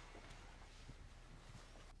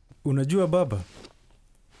 Unajua baba,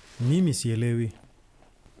 mimi sielewi.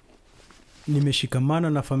 Nimeshikamana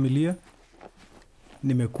na familia.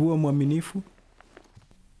 Nimekuwa mwaminifu.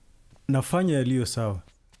 Nafanya yaliyo sawa.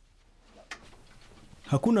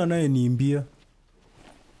 Hakuna anayeniimbia.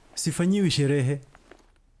 Sifanyiwi sherehe.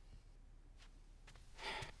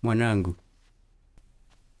 Mwanangu,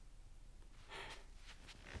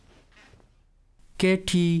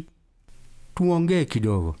 keti tuongee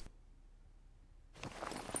kidogo.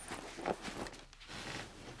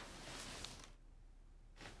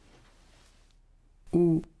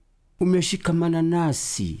 Umeshikamana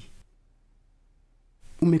nasi.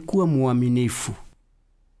 Umekuwa mwaminifu.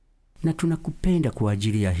 Na tunakupenda kwa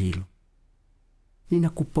ajili ya hilo.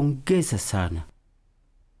 Ninakupongeza sana.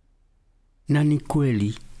 Na ni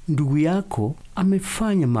kweli ndugu yako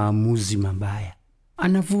amefanya maamuzi mabaya.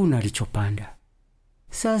 Anavuna alichopanda.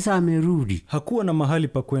 Sasa amerudi. Hakuwa na mahali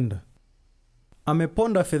pa kwenda.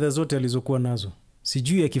 Ameponda fedha zote alizokuwa nazo.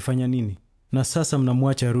 Sijui akifanya nini. Na sasa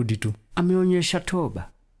mnamwacha arudi tu. Ameonyesha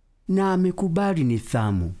toba. Na amekubali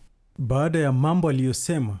nidhamu. Baada ya mambo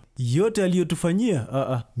aliyosema, yote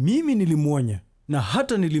aliyotufanyia, mimi nilimwonya. Na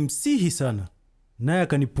hata nilimsihi sana. Naye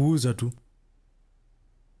akanipuuza tu.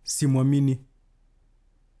 Simwamini.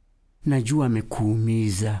 Najua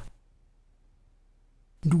amekuumiza.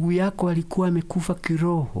 Ndugu yako alikuwa amekufa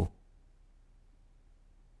kiroho.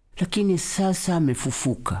 Lakini sasa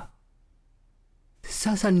amefufuka.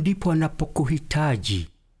 Sasa ndipo anapokuhitaji.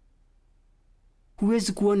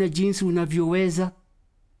 Huwezi kuona jinsi unavyoweza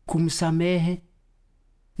kumsamehe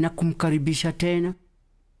na kumkaribisha tena?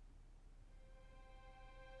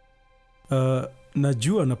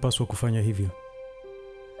 Najua napaswa kufanya hivyo,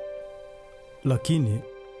 lakini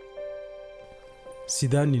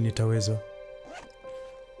sidhani nitaweza.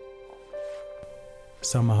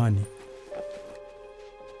 Samahani.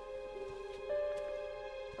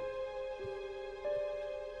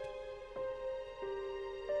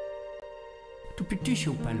 Tupitishe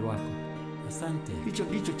upande wako. Asante. Hicho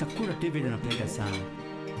ndicho chakula David anapenda sana.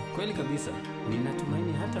 Kweli kabisa.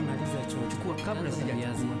 Ninatumaini hata maliza choo. Chukua kabla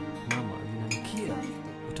sijaanza. Mama, vinanukia.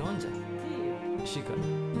 Utaonja? Shika.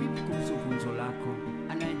 Vipi kuhusu funzo lako?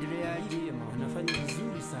 Anaendeleaje? Anafanya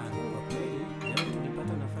vizuri sana. Kwa kweli, leo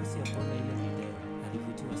tulipata nafasi ya kuona ile video.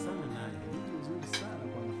 Alivutiwa sana naye. Vitu nzuri sana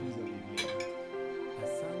kwa wanafunzi wa Biblia.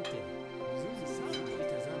 Asante. Vizuri sana.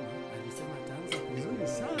 Tazama, alisema ataanza vizuri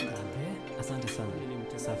sana. Asante sana.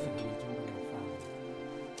 Safi.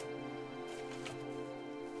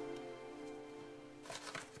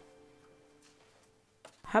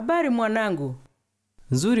 Habari mwanangu.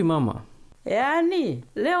 Nzuri mama. Yaani,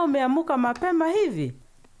 leo umeamuka mapema hivi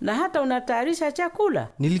na hata unatayarisha chakula?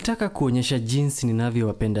 Nilitaka kuonyesha jinsi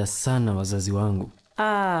ninavyowapenda sana wazazi wangu.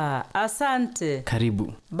 Asante.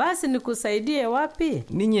 Karibu. Basi nikusaidie wapi?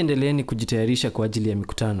 Ninyi endeleeni kujitayarisha kwa ajili ya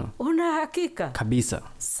mikutano. Una hakika? Kabisa.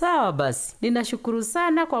 Sawa basi. Ninashukuru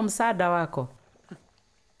sana kwa msaada wako.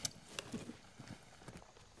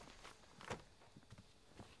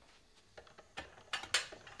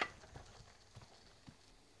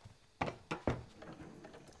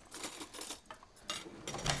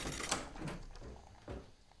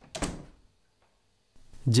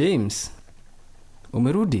 James,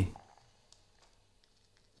 umerudi?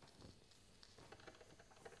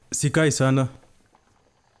 Sikai sana.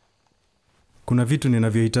 Kuna vitu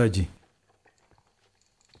ninavyohitaji.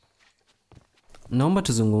 Naomba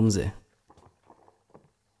tuzungumze.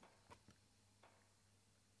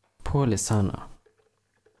 Pole sana.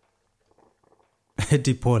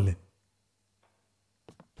 Eti pole?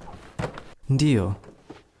 Ndiyo.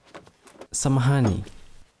 Samahani.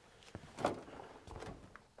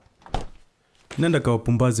 Nenda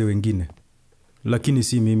kawapumbaze wengine, lakini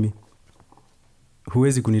si mimi.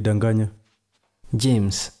 Huwezi kunidanganya.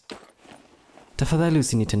 James, tafadhali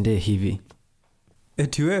usinitendee hivi.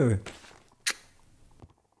 Eti wewe?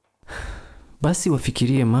 Basi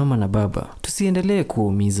wafikirie mama na baba. Tusiendelee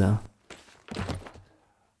kuumiza.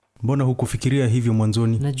 Mbona hukufikiria hivyo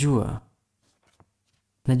mwanzoni?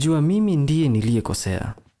 Najua mimi ndiye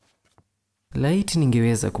niliyekosea. Laiti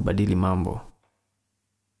ningeweza kubadili mambo.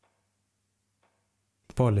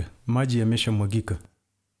 Pole, maji yameshamwagika.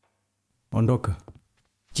 Ondoka.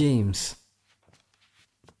 James.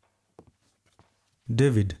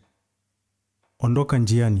 David, ondoka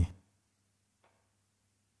njiani.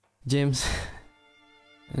 James,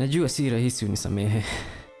 najua si rahisi unisamehe.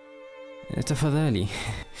 Tafadhali,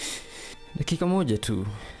 dakika moja tu.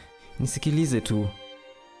 Nisikilize tu.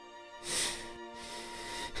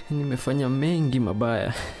 Nimefanya mengi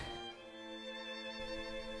mabaya.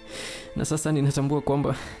 Na sasa ninatambua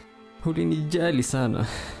kwamba ulinijali sana.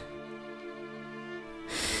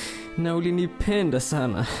 Na ulinipenda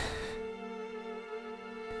sana.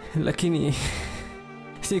 Lakini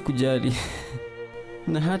sikujali.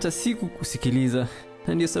 Na hata sikukusikiliza.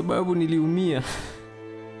 Na ndio sababu niliumia.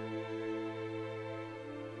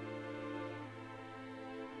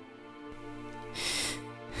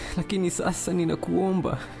 Lakini sasa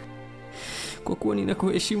ninakuomba, kwa kuwa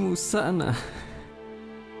ninakuheshimu sana.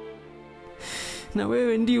 Na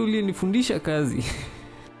wewe ndiye uliyenifundisha kazi.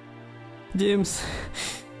 James,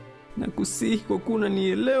 nakusihi kwa kuwa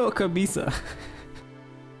unanielewa kabisa.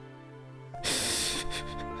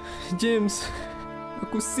 James,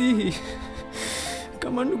 nakusihi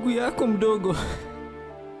kama ndugu yako mdogo.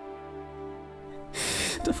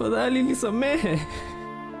 Tafadhali nisamehe.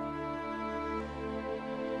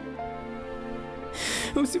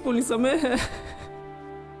 Usiponisamehe,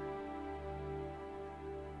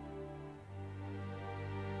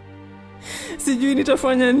 sijui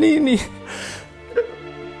nitafanya nini.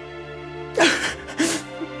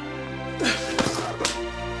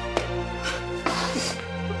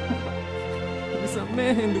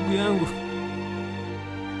 Nisamehe ndugu yangu.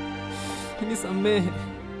 Nisamehe.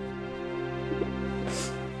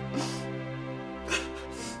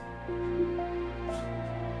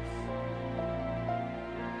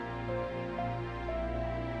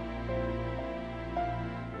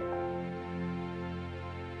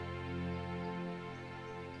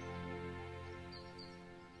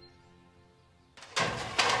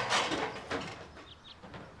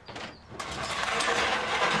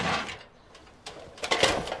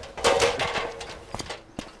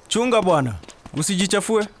 Chunga bwana,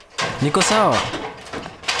 usijichafue. Niko sawa.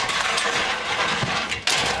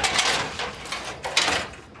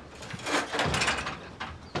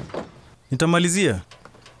 Nitamalizia.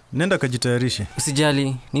 Nenda kajitayarishe.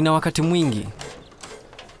 Usijali, nina wakati mwingi.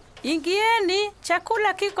 Ingieni,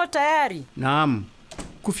 chakula kiko tayari. Naam.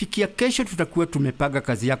 Kufikia kesho tutakuwa tumepaga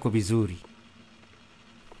kazi yako vizuri.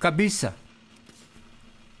 Kabisa.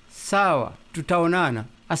 Sawa, tutaonana.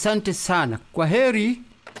 Asante sana. Kwa heri.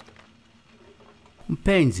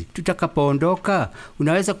 Mpenzi, tutakapoondoka,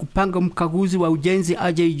 unaweza kupanga mkaguzi wa ujenzi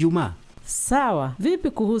aje Ijumaa. Sawa. Vipi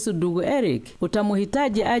kuhusu ndugu Eric?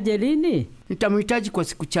 Utamuhitaji aje lini? Nitamuhitaji kwa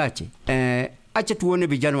siku chache. Acha tuone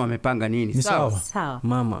vijana wamepanga nini. Ni sawa. Sawa.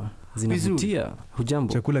 Mama, zinavutia.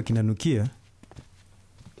 Hujambo? Chakula kinanukia.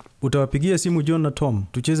 Utawapigia simu John na Tom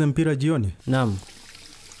tucheze mpira jioni? Naam.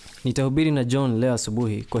 Nitahubiri na John leo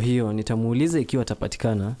asubuhi, kwa hiyo nitamuuliza ikiwa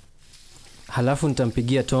atapatikana. Halafu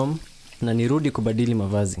nitampigia Tom na nirudi kubadili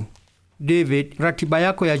mavazi. David, ratiba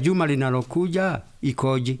yako ya juma linalokuja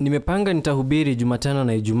ikoje? Nimepanga nitahubiri Jumatano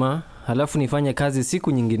na Ijumaa, halafu nifanye kazi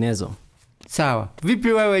siku nyinginezo. Sawa. Vipi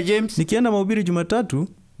wewe James? Nikienda mahubiri Jumatatu,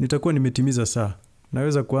 nitakuwa nimetimiza saa.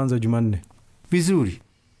 Naweza kuanza Jumanne. Vizuri.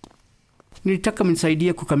 Nilitaka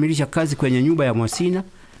mnisaidie kukamilisha kazi kwenye nyumba ya Mwasina,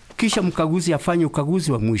 kisha mkaguzi afanye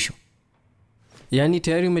ukaguzi wa mwisho. Yaani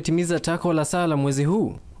tayari umetimiza tako la saa la mwezi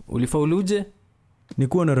huu? Ulifauluje?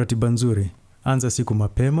 Nikuwa na ratiba nzuri. Anza siku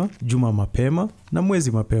mapema, juma mapema na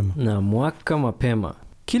mwezi mapema. Na mwaka mapema.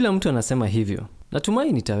 Kila mtu anasema hivyo.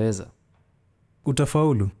 Natumai nitaweza.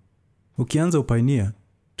 Utafaulu. Ukianza upainia,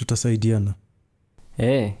 tutasaidiana.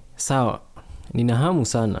 Sawa. Nina hamu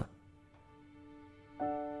sana.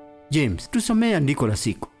 James, tusomea andiko la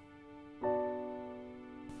siku.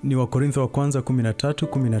 Ni Wakorintho wa kwanza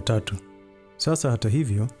 13:13. Sasa hata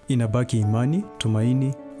hivyo, inabaki imani,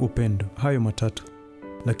 tumaini, upendo. Hayo matatu.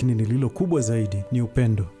 Lakini lililo kubwa zaidi ni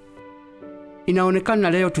upendo. Inaonekana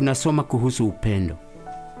leo tunasoma kuhusu upendo.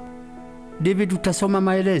 David, utasoma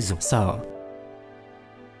maelezo? Sawa.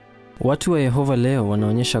 Watu wa Yehova leo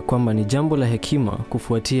wanaonyesha kwamba ni jambo la hekima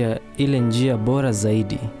kufuatia ile njia bora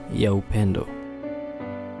zaidi ya upendo.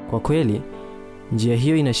 Kwa kweli, njia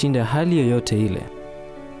hiyo inashinda hali yoyote ile.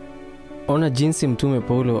 Ona jinsi Mtume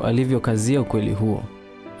Paulo alivyokazia ukweli huo.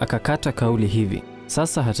 Akakata kauli hivi: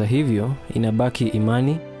 sasa hata hivyo inabaki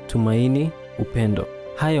imani, tumaini, upendo.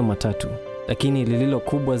 Hayo matatu. Lakini lililo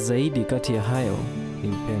kubwa zaidi kati ya hayo ni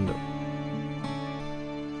upendo.